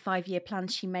up any 5-year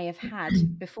plans she may have had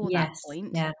before that yes,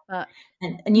 point, yeah. but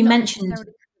And you not mentioned,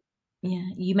 necessarily. yeah,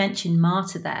 you mentioned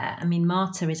Marta there. I mean,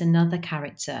 Marta is another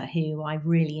character who I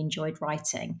really enjoyed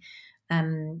writing.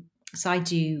 Um, so I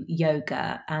do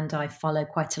yoga, and I follow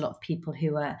quite a lot of people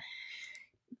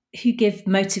who give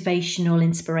motivational,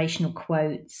 inspirational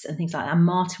quotes and things like that. And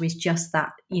Marta is just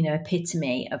that,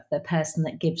 epitome of the person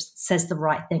that says the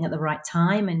right thing at the right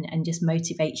time, and just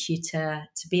motivates you to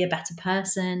be a better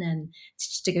person, and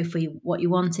just to go for what you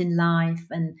want in life.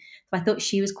 And so I thought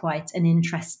she was quite an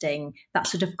interesting, that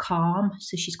sort of calm.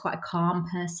 So she's quite a calm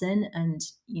person, and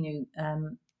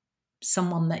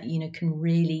someone that can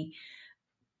really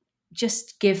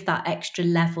just give that extra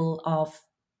level of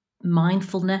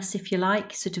mindfulness, if you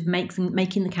like, sort of making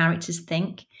the characters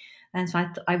think. And so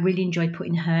I really enjoyed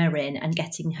putting her in and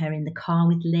getting her in the car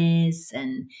with Liz,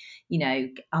 and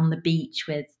on the beach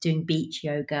with doing beach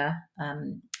yoga,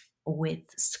 with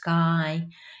Sky.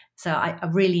 So I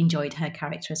really enjoyed her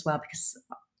character as well, because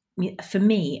for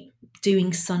me,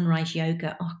 doing sunrise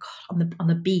yoga, oh god, on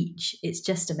the beach, it's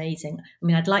just amazing. I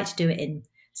mean, I'd like to do it in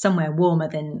somewhere warmer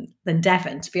than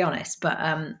Devon, to be honest. But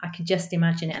I can just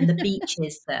imagine it. And the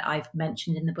beaches that I've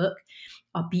mentioned in the book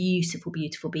are beautiful,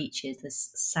 beautiful beaches.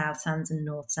 There's South Sands and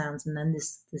North Sands, and then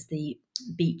there's the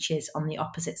beaches on the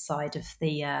opposite side of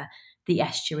the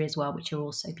estuary as well, which are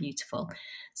also beautiful.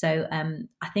 So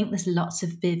I think there's lots of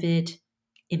vivid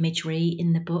imagery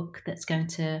in the book that's going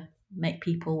to make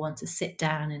people want to sit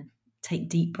down and take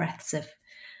deep breaths of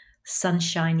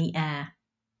sunshiny air.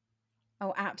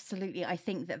 Oh, absolutely. I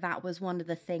think that was one of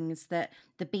the things, that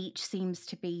the beach seems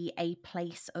to be a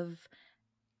place of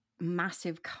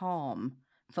massive calm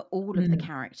for all of the Mm,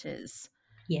 characters,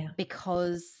 yeah.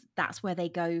 because that's where they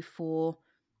go for,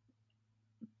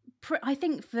 I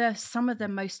think, for some of the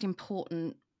most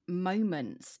important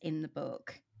moments in the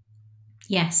book.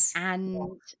 Yes. And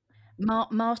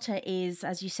Marta is,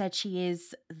 as you said, she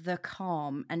is the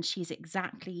calm, and she's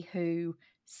exactly who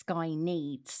Sky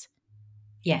needs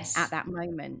at Yes. that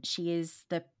moment. She is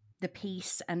the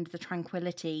peace and the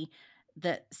tranquility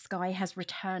that Sky has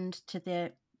returned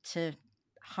to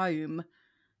home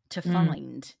to Mm,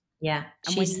 find. yeah.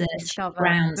 And when you She discover the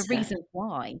grounds her. reasons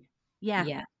why. Yeah,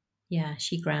 Yeah. Yeah,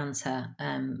 she grounds her,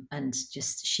 and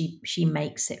just she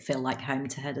makes it feel like home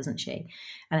to her, doesn't she?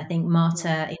 And I think yeah,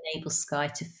 Marta enables Sky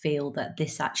to feel that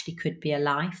this actually could be a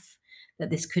life,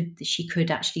 that she could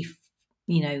actually,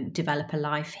 develop a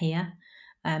life here,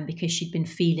 because she'd been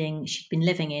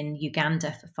living in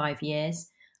Uganda for 5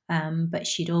 years, but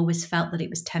she'd always felt that it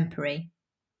was temporary,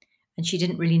 and she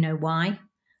didn't really know why.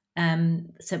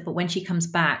 But when she comes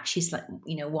back, she's like,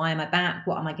 why am I back?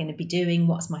 What am I going to be doing?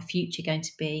 What's my future going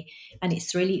to be? And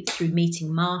it's really through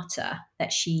meeting Marta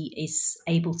that she is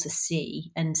able to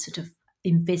see and sort of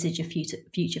envisage a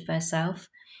future for herself.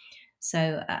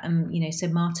 So, so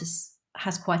Marta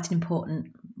has quite an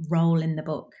important role in the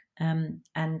book. And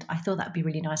I thought that'd be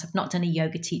really nice. I've not done a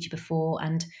yoga teacher before,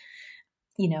 and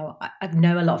I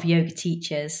know a lot of yoga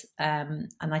teachers, and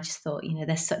I just thought,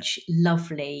 they're such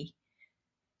lovely,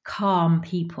 calm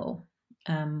people,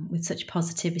 with such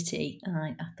positivity. And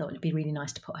I thought it'd be really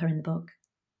nice to put her in the book.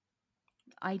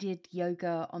 I did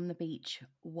yoga on the beach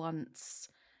once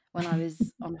when I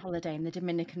was on holiday in the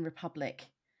Dominican Republic,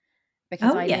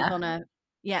 because Oh I live yeah. on a,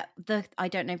 yeah, the I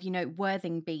don't know if you know,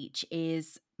 Worthing Beach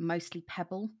is mostly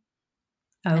pebble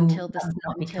Oh, until that would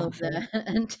not be comfy.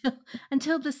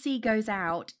 until the sea goes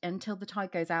out, until the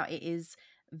tide goes out. It is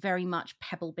very much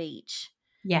pebble beach.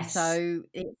 Yes. So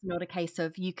it's not a case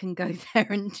of you can go there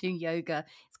and do yoga.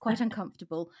 It's quite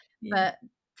uncomfortable. Yeah. But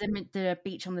the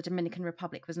beach on the Dominican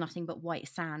Republic was nothing but white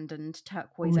sand and Oh,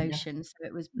 turquoise ocean, so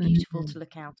it was beautiful mhm. to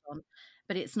look out on.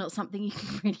 But it's not something you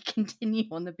can really continue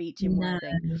on the beach in No,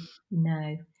 Worthing.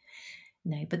 no,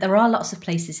 no. But there are lots of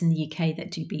places in the UK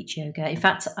that do beach yoga. In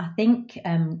fact, I think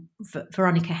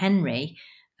Veronica Henry,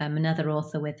 another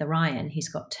author with Orion, who's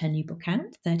got her new book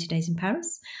out, 30 Days in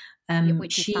Paris. Yeah,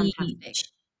 which is She fantastic.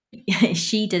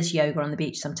 she does yoga on the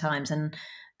beach sometimes, and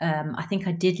I think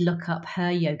I did look up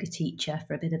her yoga teacher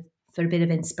for a bit of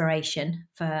inspiration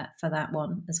for that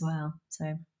one as well.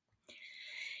 So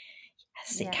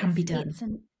yes, it Yeah, can be done.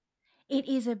 it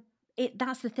is a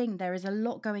that's the thing. There is a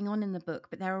lot going on in the book,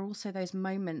 but there are also those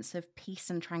moments of peace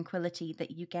and tranquility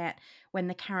that you get when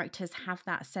the characters have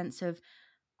that sense of,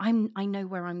 I know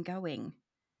where I'm going,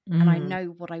 and I Mm, know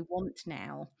what I want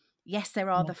now. Yes, there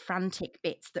are yeah. the frantic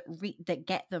bits that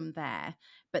get them there,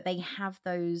 but they have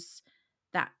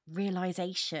that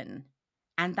realization.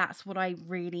 And that's what I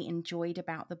really enjoyed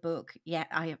about the book. Yeah,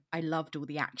 I loved all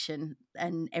the action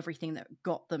and everything that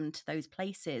got them to those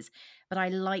places, but I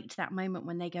liked that moment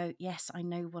when they go, "Yes, I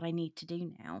know what I need to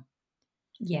do now,"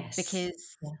 Yes.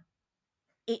 because Yeah.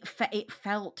 it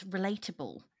felt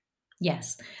relatable.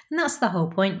 Yes, and that's the whole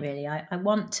point, really. I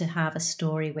want to have a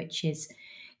story which is,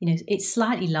 it's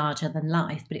slightly larger than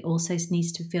life, but it also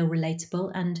needs to feel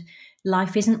relatable. And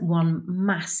life isn't one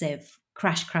massive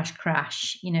crash, crash,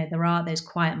 crash. There are those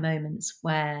quiet moments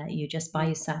where you're just by Yeah.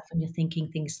 yourself and you're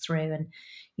thinking things through,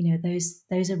 and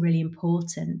those are really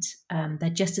important.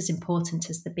 They're just as important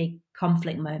as the big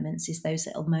conflict moments. Is those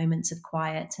little moments of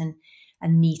quiet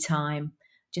and me time,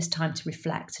 just time to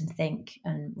reflect and think.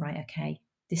 And right, okay,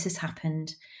 this has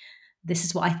happened, this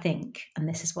is what I think, and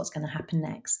this is what's going to happen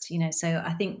next. So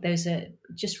I think those are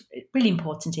just really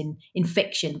important in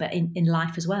fiction, but in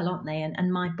life as well, aren't they?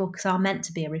 And my books are meant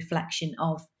to be a reflection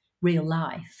of real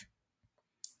life,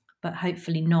 but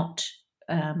hopefully not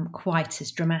quite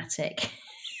as dramatic.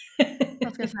 I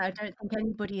was going to say, I don't think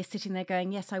anybody is sitting there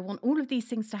going, "Yes, I want all of these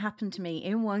things to happen to me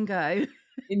in one go."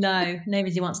 No,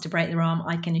 nobody wants to break their arm,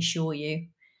 I can assure you.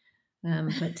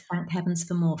 But thank heavens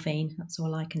for morphine, that's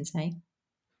all I can say.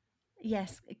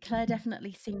 Yes, Claire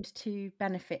definitely seemed to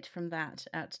benefit from that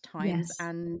at times, Yes.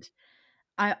 and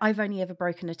I've only ever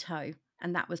broken a toe,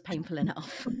 and that was painful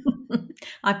enough.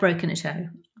 I've broken a toe,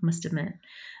 I must admit.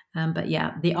 But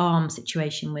yeah, the arm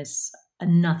situation was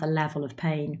another level of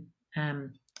pain.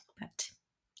 But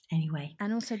anyway,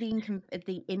 And also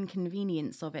the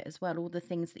inconvenience of it as well, all the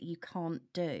things that you can't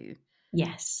do.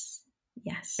 yes,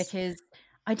 yes. Because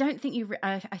I don't think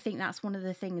I think that's one of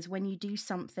the things when you do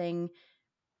something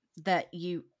that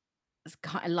you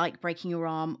kind of like breaking your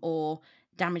arm or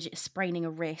spraining a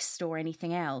wrist or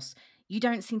anything else, you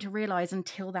don't seem to realize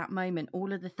until that moment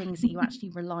all of the things that you actually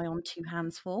rely on two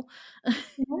hands for. Yeah,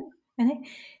 and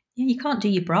yeah, you can't do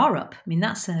your bra up. I mean,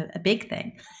 that's a big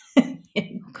thing.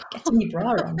 Getting your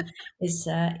bra on is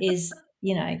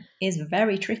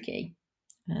very tricky.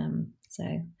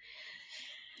 So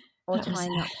Or that was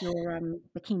tying up your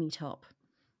bikini top.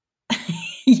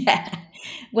 yeah.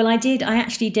 Well, I did. I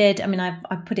actually did. I mean, I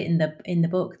put it in the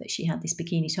book that she had this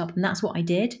bikini top, and that's what I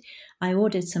did. I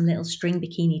ordered some little string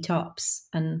bikini tops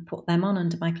and put them on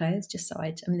under my clothes, just so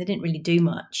I mean, they didn't really do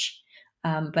much,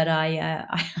 but I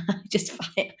just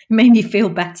it made me feel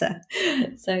better.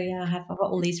 So yeah, I've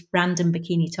got all these random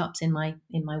bikini tops in my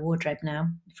wardrobe now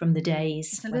from the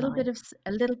days It's a when little I bit of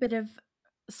a little bit of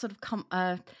sort of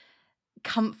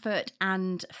comfort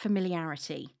and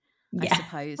familiarity, I yeah.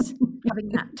 suppose. Having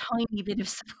that tiny bit of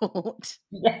support.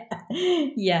 Yeah.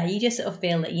 Yeah, you just sort of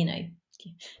feel that,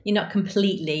 you're not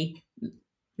completely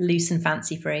loose and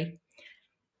fancy free.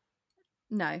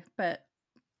 No, but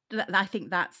I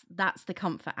think that's the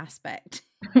comfort aspect.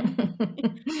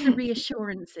 The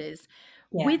reassurances.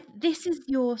 Yeah. With this is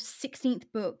your 16th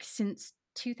book since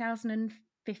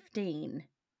 2015.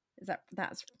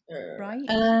 That's right?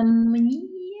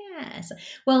 Yes.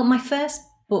 Well, my first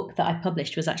book that I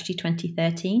published was actually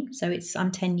 2013, so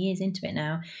I'm 10 years into it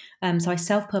now. So I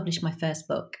self-published my first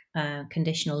book,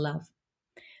 Conditional Love,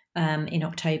 in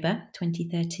October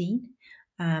 2013.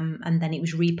 And then it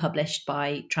was republished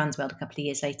by Transworld a couple of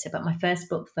years later. But my first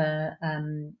book for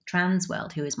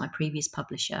Transworld, who is my previous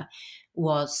publisher,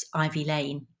 was Ivy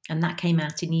Lane, and that came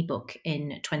out in ebook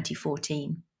in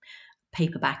 2014,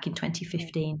 paperback in Oh,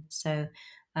 2015. So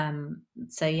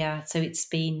yeah, so it's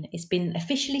been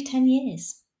officially 10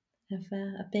 years of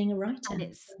being a and writer.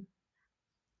 it's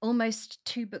almost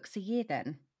 2 books a year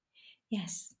then.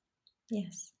 Yes,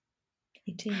 yes,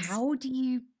 it is. How do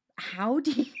you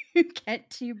get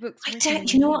 2 books I written don't. in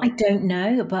Do a you know what? I year? don't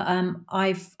know, but I'm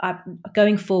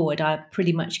going forward. I'm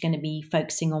pretty much going to be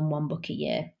focusing on one book a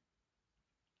year,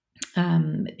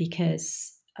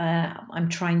 because I'm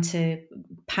trying to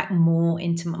pack more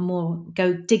into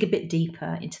go dig a bit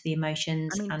deeper into the I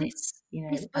emotions, mean, and it's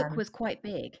this book was quite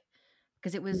big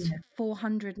because it was yeah,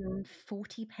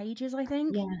 440 pages, I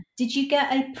think. yeah. Did you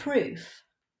get a proof?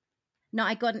 No,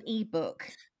 I got an ebook,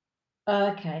 Oh,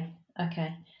 okay,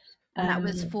 okay, and that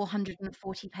was um,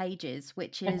 440 pages,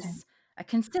 which okay. is a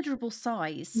considerable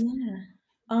size. Yeah,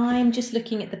 I'm just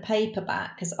looking at the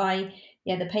paperback because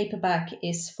the paperback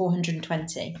is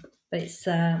 420, but it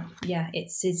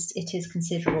is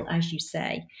considerable, as you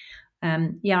say.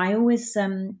 Yeah,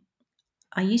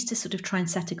 I used to sort of try and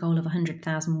set a goal of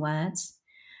 100,000 words,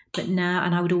 but now,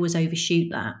 and I would always overshoot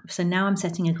that. So now I'm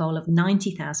setting a goal of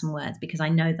 90,000 words because I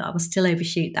know that I will still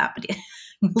overshoot that, but it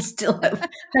will still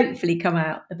hopefully come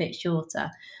out a bit shorter.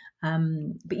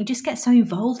 But you just get so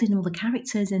involved in all the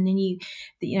characters, and then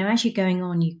as you're going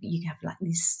on, you have like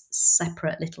these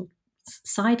separate little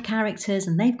side characters,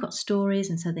 and they've got stories,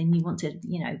 and so then you want to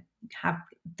have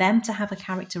them to have a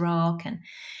character arc, and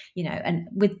and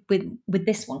with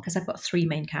this one, because I've got three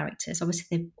main characters, obviously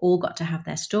they've all got to have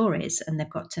their stories, and they've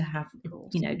got to have Of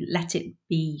course. let it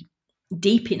be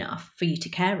deep enough for you to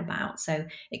care about. So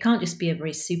it can't just be a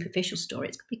very superficial story.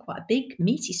 It's going to be quite a big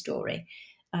meaty story.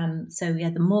 So yeah,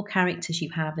 the more characters you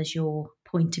have as your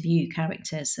point of view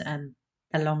characters,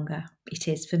 the longer it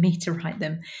is for me to write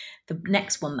them. The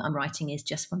next one that I'm writing is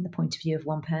just from the point of view of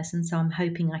one person, so I'm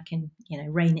hoping I can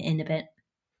rein it in a bit.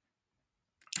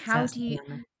 So How that's do you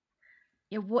something I'm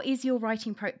Yeah, what is your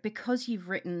writing because you've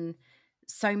written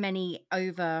so many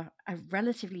over a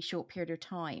relatively short period of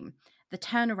time, the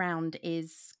turnaround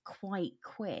is quite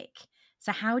quick.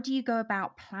 So how do you go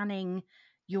about planning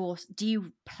do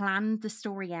you plan the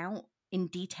story out in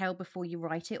detail before you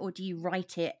write it, or do you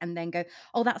write it and then go,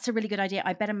 "Oh, that's a really good idea.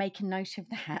 I better make a note of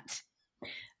that."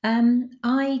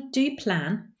 I do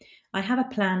plan. I have a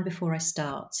plan before I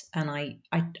start, and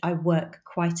I work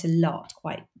quite a lot,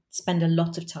 quite spend a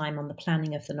lot of time on the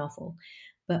planning of the novel.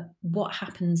 But what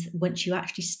happens once you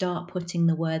actually start putting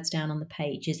the words down on the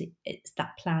page is it's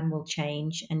that plan will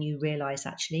change, and you realise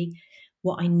actually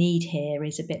what I need here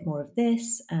is a bit more of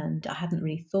this, and I hadn't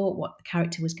really thought what the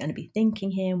character was going to be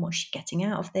thinking here and what she's getting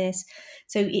out of this.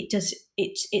 So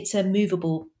it's a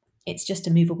movable. It's just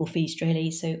a movable feast,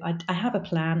 really. So I have a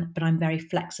plan, but I'm very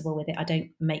flexible with it. I don't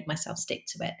make myself stick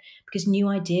to it because new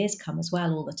ideas come as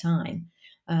well all the time.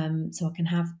 So I can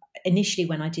have initially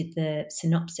when I did the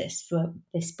synopsis for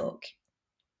this book,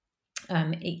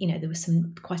 there was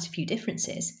quite a few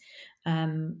differences.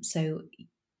 So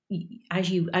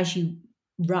as you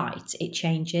write, it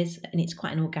changes, and it's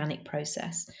quite an organic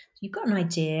process. So you've got an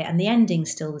idea, and the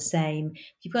ending's still the same.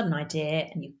 You've got an idea,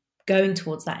 and you're going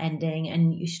towards that ending,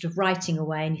 and you're sort of writing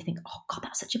away, and you think, "Oh God,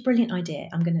 that's such a brilliant idea.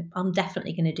 I'm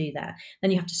definitely gonna do that."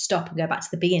 Then you have to stop and go back to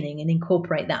the beginning and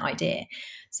incorporate that idea.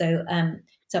 So,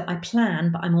 so I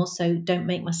plan, but I'm also don't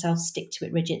make myself stick to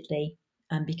it rigidly,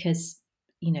 because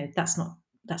that's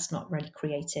not really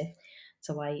creative.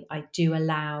 So I do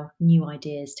allow new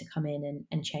ideas to come in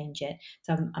and change it.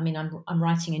 So I'm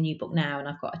writing a new book now, and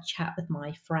I've got a chat with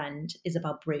my friend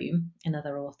Isabel Broom,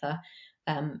 another author,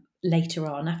 later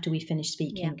on after we finish Yeah.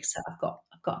 speaking. So I've got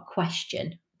a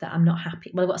question that I'm not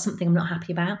happy. Well, I've got something I'm not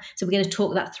happy about. So we're going to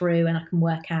talk that through, and I can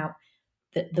work out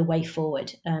the way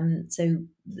forward.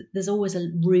 There's always a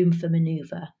room for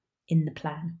manoeuvre in the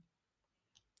plan.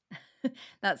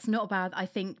 That's not bad. I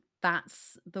think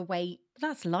that's the way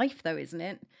that's life though, isn't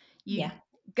it? You Yeah,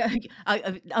 go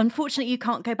unfortunately, you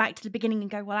can't go back to the beginning and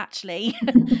go, "Well, actually,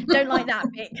 don't like that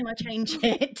bit. Can I change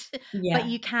it?" But yeah,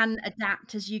 you can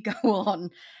adapt as you go on.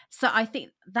 So I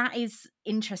think that is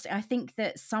interesting. I think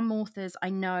that some authors I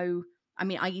know, I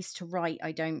mean, I used to write,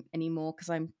 I don't anymore because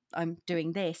I'm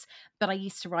doing this, but I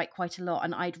used to write quite a lot,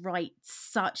 and I'd write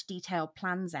such detailed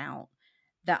plans out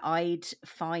that I'd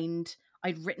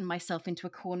written myself into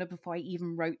a corner before I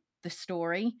even wrote the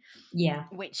story, yeah,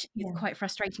 which is yeah. quite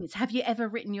frustrating. Have you ever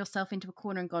written yourself into a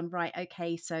corner and gone, right,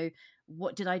 okay, so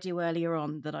what did I do earlier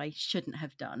on that I shouldn't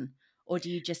have done? Or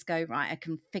do you just go, right, I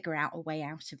can figure out a way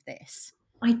out of this?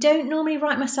 I don't normally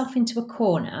write myself into a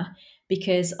corner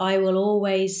because I will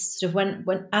always sort of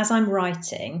when as I'm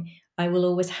writing, I will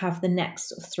always have the next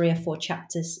sort of 3 or 4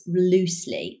 chapters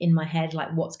loosely in my head, like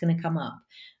what's going to come up.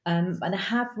 And I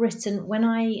have written when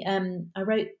I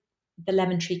wrote the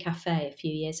Lemon Tree Cafe a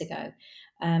few years ago,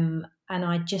 and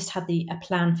I just had a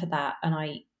plan for that, and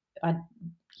I I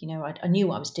knew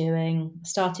what I was doing.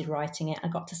 Started writing it. I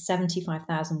got to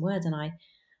 75,000 words, and I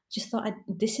just thought,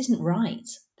 this isn't right.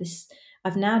 This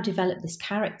I've now developed this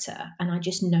character, and I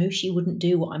just know she wouldn't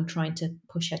do what I'm trying to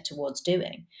push her towards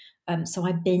doing. So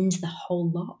I binned the whole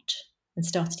lot and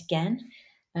started again.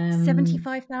 Um,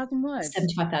 75,000 words.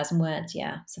 75,000 words,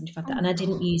 yeah, 75,000. Oh, And I God.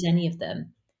 didn't use any of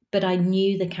them, but I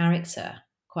knew the character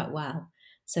quite well.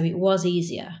 So it was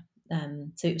easier.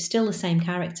 So it was still the same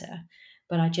character,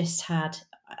 but I just had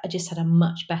a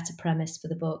much better premise for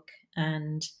the book,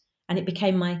 and it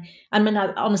became my. I mean,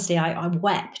 honestly, I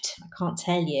wept. I can't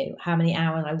tell you how many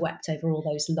hours I wept over all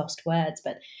those lost words,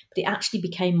 but it actually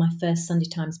became my first Sunday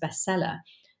Times bestseller.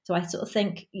 So I sort of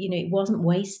think, it wasn't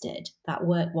wasted. That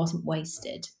work wasn't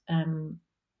wasted.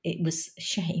 It was a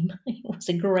shame. It was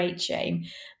a great shame,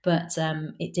 but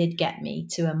it did get me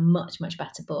to a much, much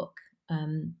better book.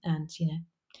 And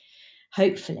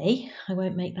hopefully, I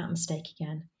won't make that mistake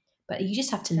again. But you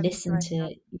just have to listen to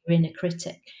 75,000. your inner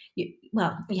critic. You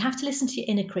have to listen to your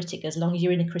inner critic as long as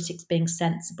your inner critic's being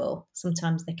sensible.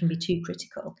 Sometimes they can be too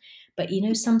critical, but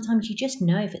sometimes you just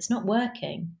know if it's not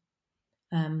working,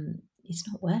 it's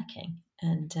not working.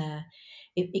 And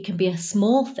it can be a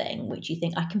small thing which you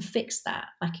think, I can fix that.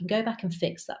 I can go back and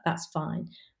fix that. That's fine.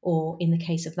 Or in the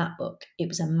case of that book, it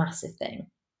was a massive thing.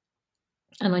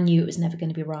 And I knew it was never going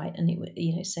to be right. And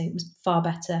so it was far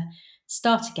better.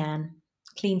 Start again,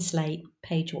 clean slate,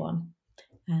 page one.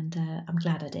 And I'm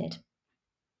glad I did.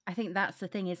 I think that's the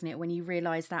thing, isn't it? When you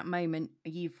realize that moment,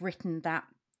 you've written that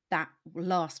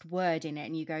last word in it,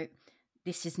 and you go,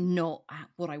 "This is not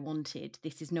what I wanted.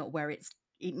 This is not where it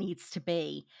needs to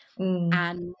be." Mm,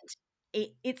 And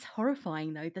it's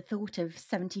horrifying, though, the thought of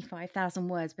 75,000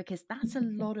 words, because that's a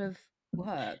lot of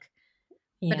work.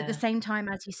 But at the yeah. same time,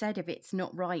 as you said, if it's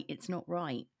not right, it's not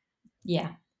right.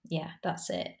 Yeah, yeah, that's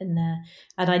it. And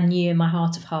I knew in my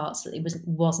heart of hearts that it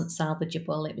wasn't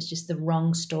salvageable. It was just the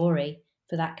wrong story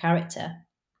for that character.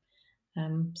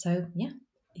 So yeah,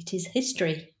 it is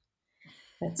history.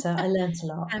 But I learnt a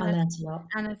lot. I And as learnt a lot.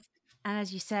 and as and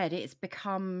as you said, it's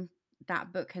become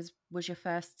that book was your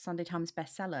first Sunday Times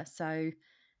bestseller, so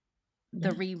the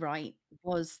Yeah, rewrite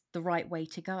was the right way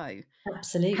to go.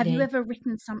 absolutely. Have you ever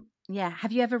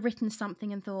written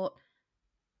something and thought,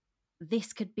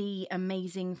 "This could be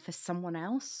amazing for someone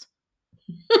else?"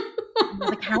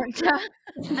 Another character,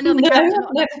 another No, character, I've not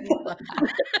an never actual thought author.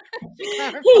 that. To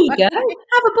Here you clarify. go.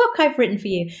 Have a book I've written for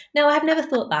you. No, I've never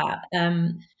thought that,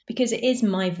 because it is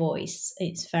my voice.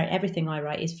 It's very everything I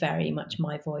write is very much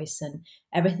my voice, and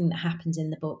everything that happens in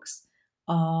the books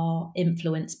are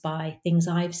influenced by things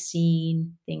I've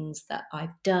seen, things that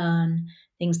I've done,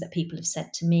 things that people have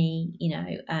said to me.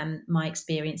 My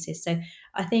experiences. So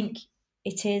I think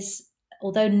it is.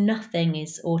 Although nothing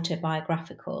is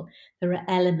autobiographical, there are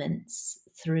elements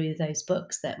through those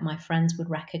books that my friends would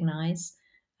recognise,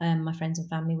 my friends and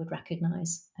family would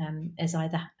recognise, as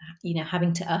either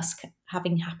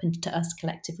having happened to us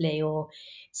collectively, or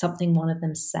something one of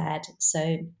them said.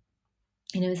 So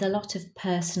there's a lot of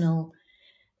personal.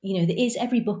 There is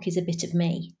every book is a bit of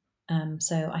me.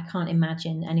 So I can't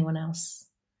imagine anyone else,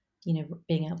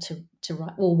 being able to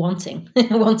write, or wanting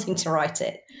wanting to write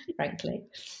it, frankly.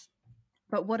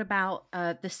 But what about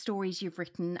the stories you've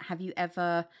written? Have you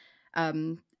ever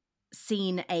um,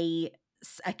 seen a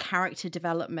character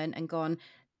development and gone,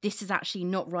 this is actually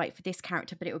not right for this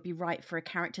character, but it would be right for a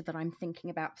character that I'm thinking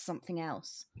about for something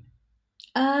else?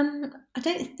 I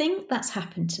don't think that's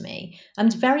happened to me. I'm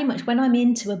very much when I'm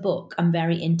into a book, I'm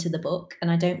very into the book,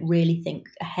 and I don't really think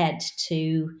ahead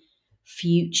to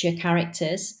future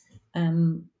characters. I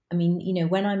mean,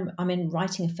 when I'm in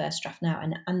writing a first draft now,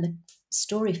 and the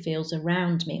story feels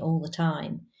around me all the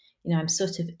time. I'm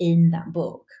sort of in that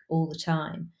book all the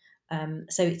time.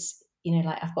 So it's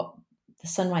like I've got the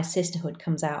Sunrise Sisterhood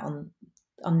comes out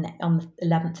on the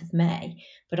 11th of May,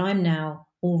 but I'm now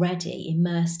already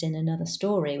immersed in another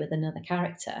story with another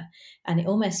character, and it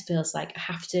almost feels like I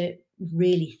have to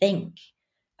really think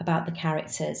about the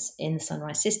characters in the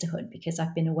Sunrise Sisterhood, because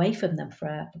I've been away from them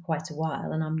for quite a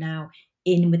while, and I'm now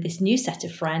in with this new set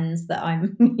of friends that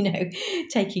I'm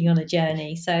taking on a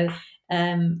journey. So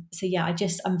yeah,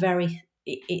 I'm very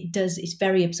it's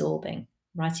very absorbing.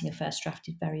 Writing a first draft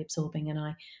is very absorbing, and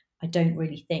I don't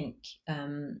really think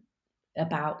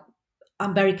about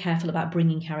I'm very careful about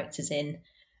bringing characters in,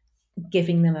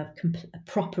 giving them a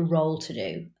proper role to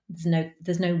do.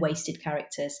 There's no wasted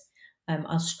characters.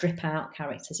 I'll strip out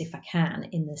characters if I can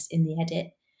in the edit,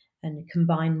 and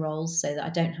combine roles so that I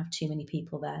don't have too many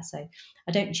people there. So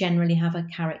I don't generally have a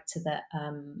character that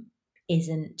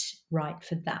isn't right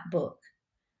for that book,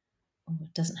 or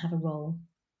doesn't have a role.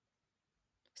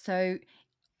 So,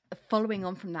 following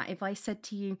on from that, if I said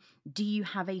to you, do you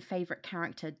have a favourite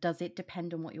character? Does it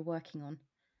depend on what you're working on?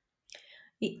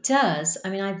 It does. I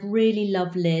mean, I really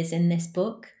love Liz in this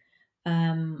book.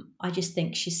 I just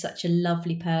think she's such a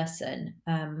lovely person.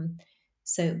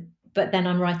 So, but then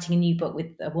I'm writing a new book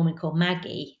with a woman called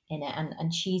Maggie in it,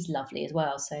 and she's lovely as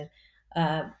well. So,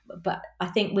 uh, but I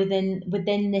think within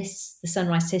this the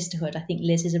Sunrise Sisterhood, I think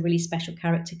Liz is a really special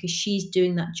character, because she's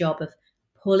doing that job of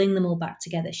pulling them all back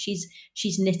together. She's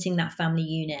knitting that family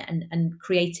unit, and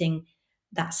creating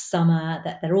that summer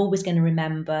that they're always going to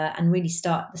remember, and really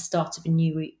start the start of a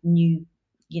new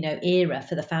era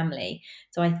for the family.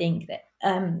 So I think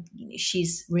that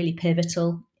she's really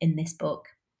pivotal in this book,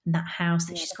 and that house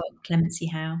that Yeah, she's got, Clemency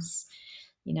House,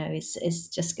 it's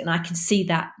just, and I can see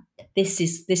that this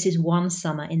is one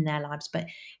summer in their lives, but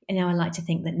I like to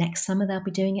think that next summer they'll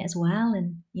be doing it as well,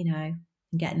 and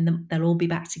getting them, they'll all be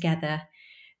back together,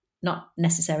 not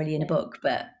necessarily in a book,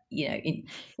 but in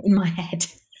my head.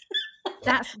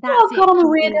 that's Oh it. God, I'm a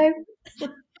People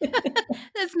weirdo.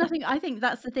 There's nothing, I think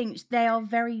that's the thing. They are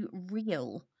very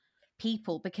real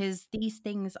people, because these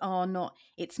things are not,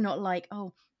 it's not like,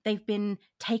 oh, they've been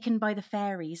taken by the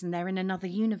fairies and they're in another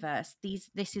universe.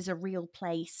 This is a real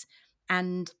place,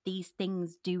 and these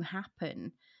things do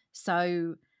happen.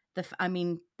 So I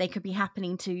mean, they could be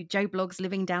happening to Joe Bloggs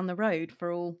living down the road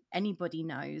for all anybody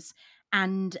knows.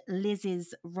 And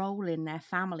Liz's role in their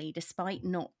family, despite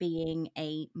not being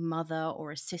a mother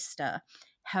or a sister,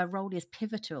 her role is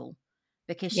pivotal,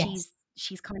 because Yes.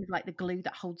 she's kind of like the glue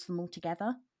that holds them all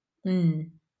together.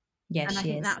 Mm. Yes, And I she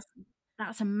think is.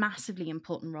 that's a massively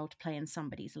important role to play in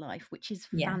somebody's life, which is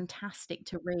Yeah. fantastic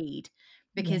to read,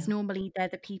 because Yeah. normally they're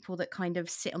the people that kind of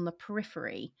sit on the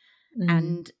periphery Mm.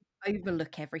 and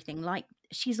overlook everything. Like,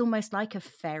 she's almost like a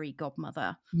fairy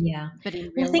godmother, Yeah. but in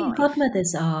Well, I real think life.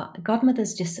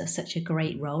 godmothers just are such a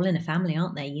great role in a family,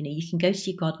 aren't they? You can go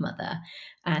to your godmother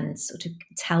and sort of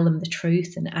tell them the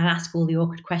truth, and ask all the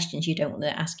awkward questions you don't want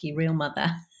to ask your real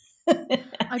mother. Um,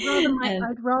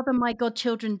 I'd rather my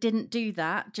godchildren didn't do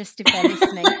that, just if they're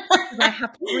listening, because I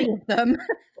have 3 of them.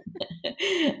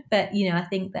 but I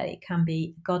think that it can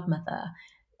be godmother,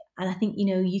 and I think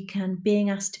being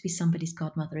asked to be somebody's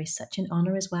godmother is such an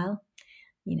honor as well.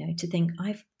 To think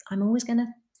I'm always going to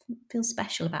feel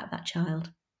special about that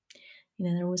child.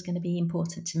 They're always going to be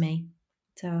important to me.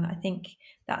 So I think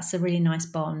that's a really nice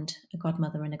bond, a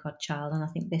godmother and a godchild. And I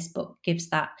think this book gives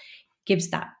that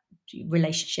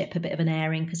relationship a bit of an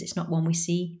airing, because it's not one we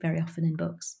see very often in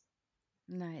books.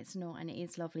 No, it's not, and it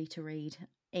is lovely to read.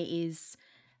 It is.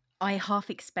 I half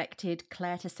expected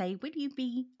Claire to say, "Will you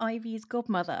be Ivy's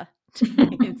godmother?" to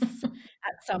Liz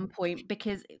at some point,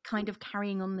 because kind of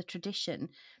carrying on the tradition,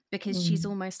 because she's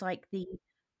Mm, almost like the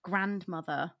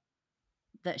grandmother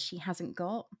that she hasn't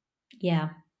got. yeah,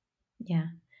 yeah.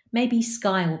 Maybe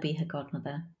Sky will be her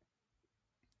godmother.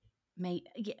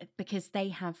 Yeah, because they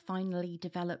have finally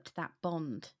developed that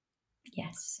bond,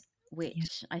 Yes. Yeah.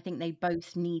 which I think they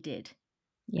both needed.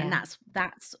 And Yeah.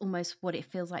 that's almost what it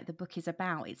feels like the book is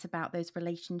about. It's about those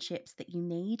relationships that you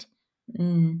need,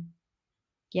 Mm, and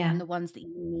yeah, the ones that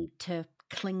you need to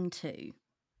cling to,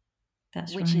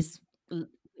 that's which right. is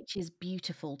which is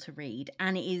beautiful to read.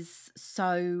 And it is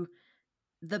so,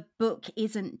 the book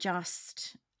isn't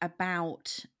just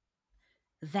about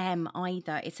them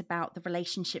either. It's about the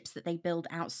relationships that they build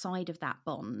outside of that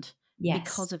bond Yes.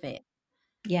 because of it,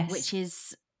 which Yes.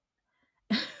 is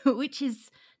which is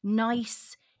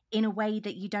nice in a way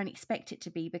that you don't expect it to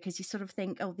be, because you sort of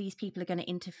think, oh, these people are going to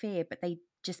interfere, but they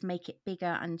just make it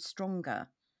bigger and stronger.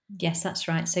 Yes, that's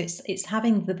right. So it's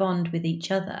having the bond with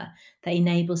each other that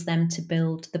enables them to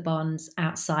build the bonds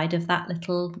outside of that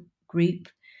little group,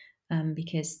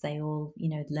 because they all,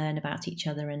 learn about each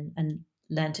other and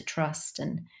learn to trust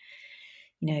and,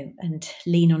 and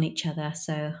lean on each other.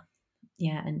 So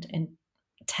yeah, and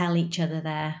tell each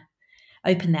other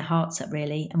open their hearts up,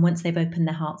 really. And once they've opened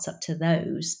their hearts up to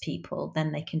those people,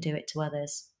 then they can do it to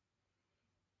others.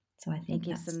 So I It think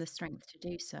gives them that's, the strength to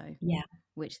do so, yeah.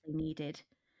 which they needed.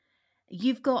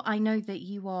 You've got, I know that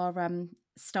you are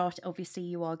obviously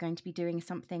you are going to be doing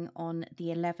something on the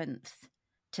 11th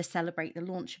to celebrate the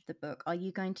launch of the book. Are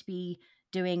you going to be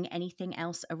doing anything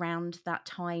else around that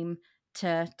time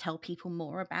to tell people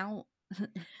more about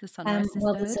the Sunrise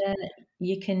Well, Sisterhood?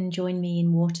 you can join me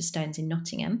in Waterstones in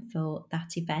Nottingham for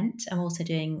that event. I'm also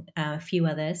doing a few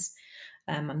others.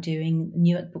 I'm doing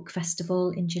Newark Book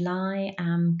Festival in July.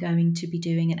 I'm going to be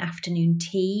doing an afternoon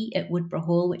tea at Woodborough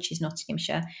Hall, which is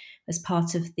Nottinghamshire, as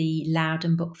part of the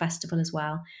Loudon Book Festival as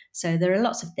well. So there are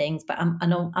lots of things, but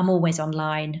I'm always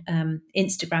online.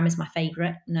 Instagram is my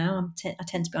favourite now. I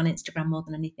tend to be on Instagram more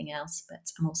than anything else, but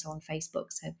I'm also on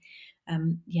Facebook. So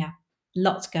yeah,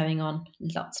 lots going on,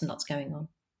 lots and lots going on.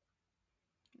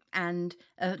 And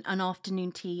an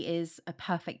afternoon tea is a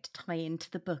perfect tie-in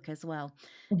to the book as well.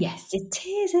 Yes, it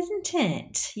is, isn't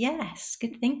it? Yes,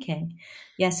 good thinking.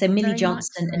 Yeah, so Millie Very much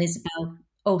Johnson and so. Isabel.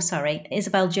 Oh, sorry,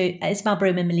 Isabel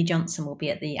Broom and Millie Johnson will be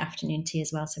at the afternoon tea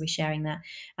as well. So we're sharing that,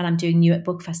 and I'm doing Newark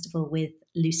Book Festival with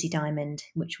Lucy Diamond,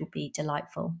 which will be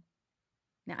delightful.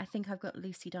 Now, I think I've got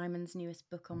Lucy Diamond's newest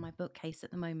book on my bookcase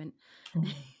at the moment. Oh,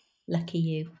 lucky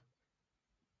you.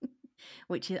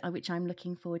 Which I'm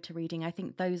looking forward to reading. I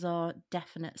think those are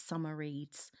definite summer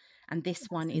reads, and this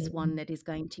one is Absolutely. one that is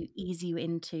going to ease you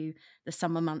into the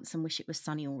summer months and wish it was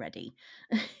sunny already.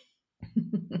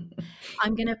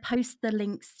 I'm going to post the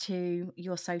links to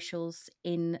your socials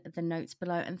in the notes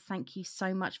below, and thank you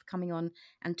so much for coming on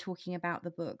and talking about the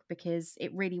book, because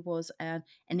it really was an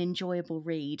enjoyable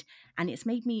read, and it's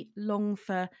made me long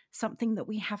for something that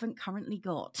we haven't currently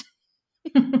got.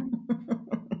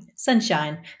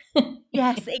 Sunshine.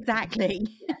 Yes, exactly.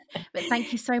 But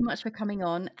thank you so much for coming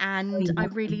on, Oh, and you're I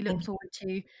welcome. really look Thank you. forward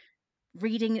to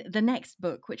reading the next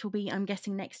book, which will be, I'm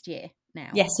guessing, next year now.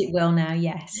 Yes, it will now.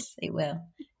 Yes, it will.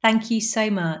 Thank you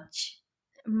so much.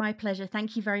 My pleasure.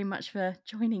 Thank you very much for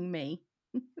joining me.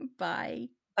 Bye.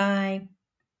 Bye.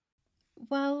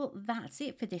 Well, that's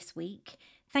it for this week.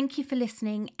 Thank you for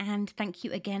listening, and thank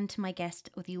you again to my guest,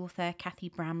 the author Cathy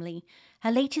Bramley.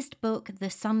 Her latest book, The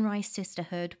Sunrise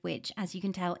Sisterhood, which, as you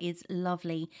can tell, is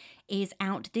lovely, is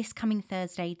out this coming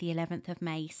Thursday, the 11th of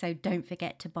May, so don't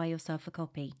forget to buy yourself a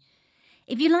copy.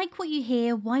 If you like what you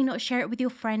hear, why not share it with your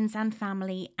friends and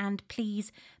family? And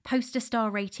please post a star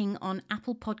rating on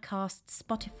Apple Podcasts,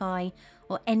 Spotify,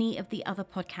 or any of the other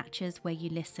podcatchers where you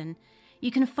listen. You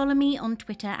can follow me on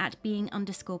Twitter at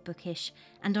being_bookish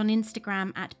and on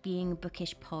Instagram at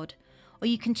beingbookishpod. Or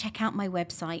you can check out my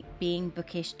website,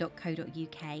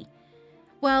 beingbookish.co.uk.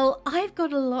 Well, I've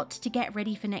got a lot to get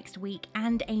ready for next week,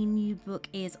 and a new book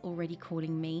is already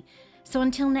calling me. So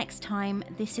until next time,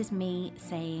 this is me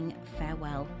saying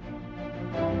farewell.